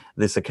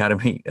this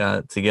academy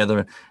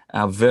together.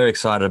 I'm very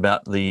excited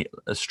about the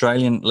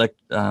Australian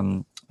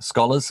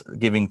scholars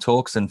giving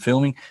talks and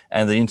filming,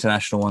 and the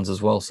international ones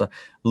as well. So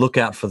look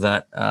out for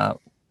that.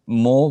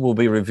 More will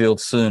be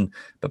revealed soon,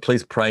 but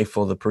please pray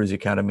for the Parousia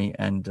Academy.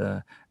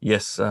 And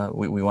yes,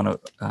 we want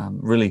to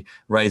really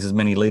raise as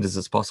many leaders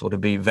as possible to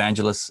be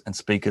evangelists and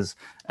speakers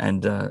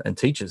and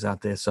teachers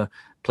out there. So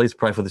please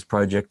pray for this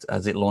project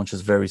as it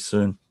launches very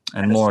soon,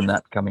 and more on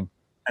that coming.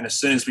 And as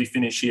soon as we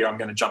finish here, I'm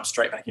going to jump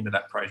straight back into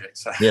that project.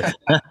 So yeah,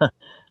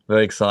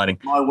 very exciting.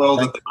 My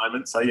world at the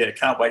moment. So yeah,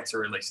 can't wait to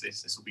release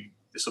this. This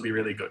will be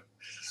really good.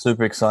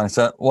 Super exciting.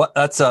 So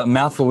that's a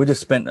mouthful. We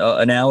just spent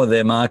an hour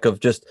there, Mark, of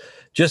just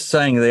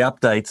saying the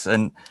updates,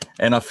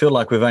 and I feel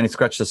like we've only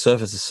scratched the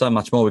surface. There's so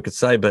much more we could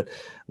say, but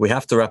we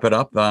have to wrap it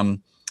up.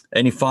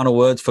 Any final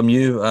words from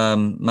you,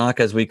 Mark,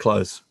 as we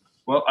close?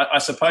 Well, I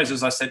suppose,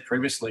 as I said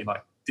previously,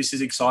 like, this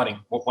is exciting.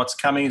 What's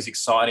coming is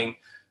exciting.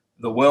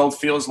 The world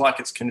feels like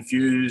it's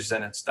confused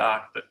and it's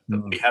dark, but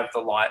we have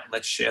the light.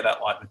 Let's share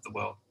that light with the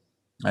world.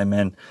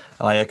 Amen.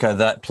 I echo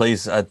that.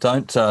 Please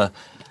don't. The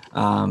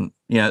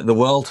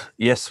world.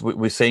 Yes,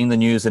 we're seeing the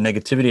news and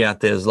negativity out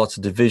there. There's lots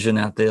of division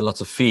out there,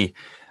 lots of fear.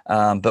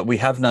 But we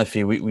have no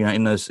fear. We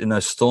in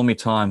those stormy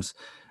times,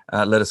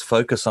 let us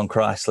focus on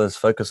Christ. Let us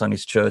focus on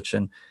His church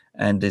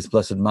and His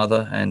blessed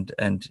Mother,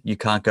 and you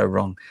can't go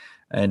wrong.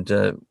 And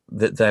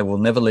that they will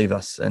never leave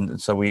us. And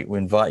so we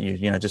invite you.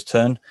 Just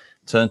turn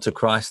to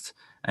Christ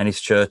and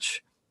His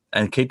church,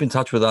 and keep in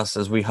touch with us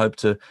as we hope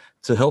to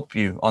help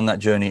you on that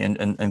journey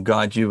and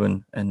guide you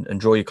and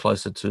draw you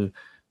closer to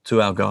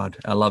our God,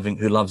 our loving,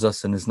 who loves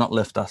us and has not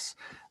left us.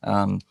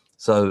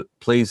 So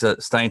please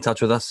stay in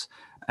touch with us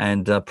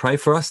and pray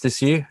for us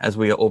this year as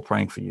we are all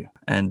praying for you.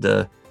 And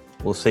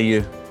we'll see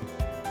you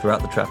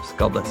throughout the traps.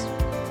 God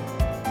bless.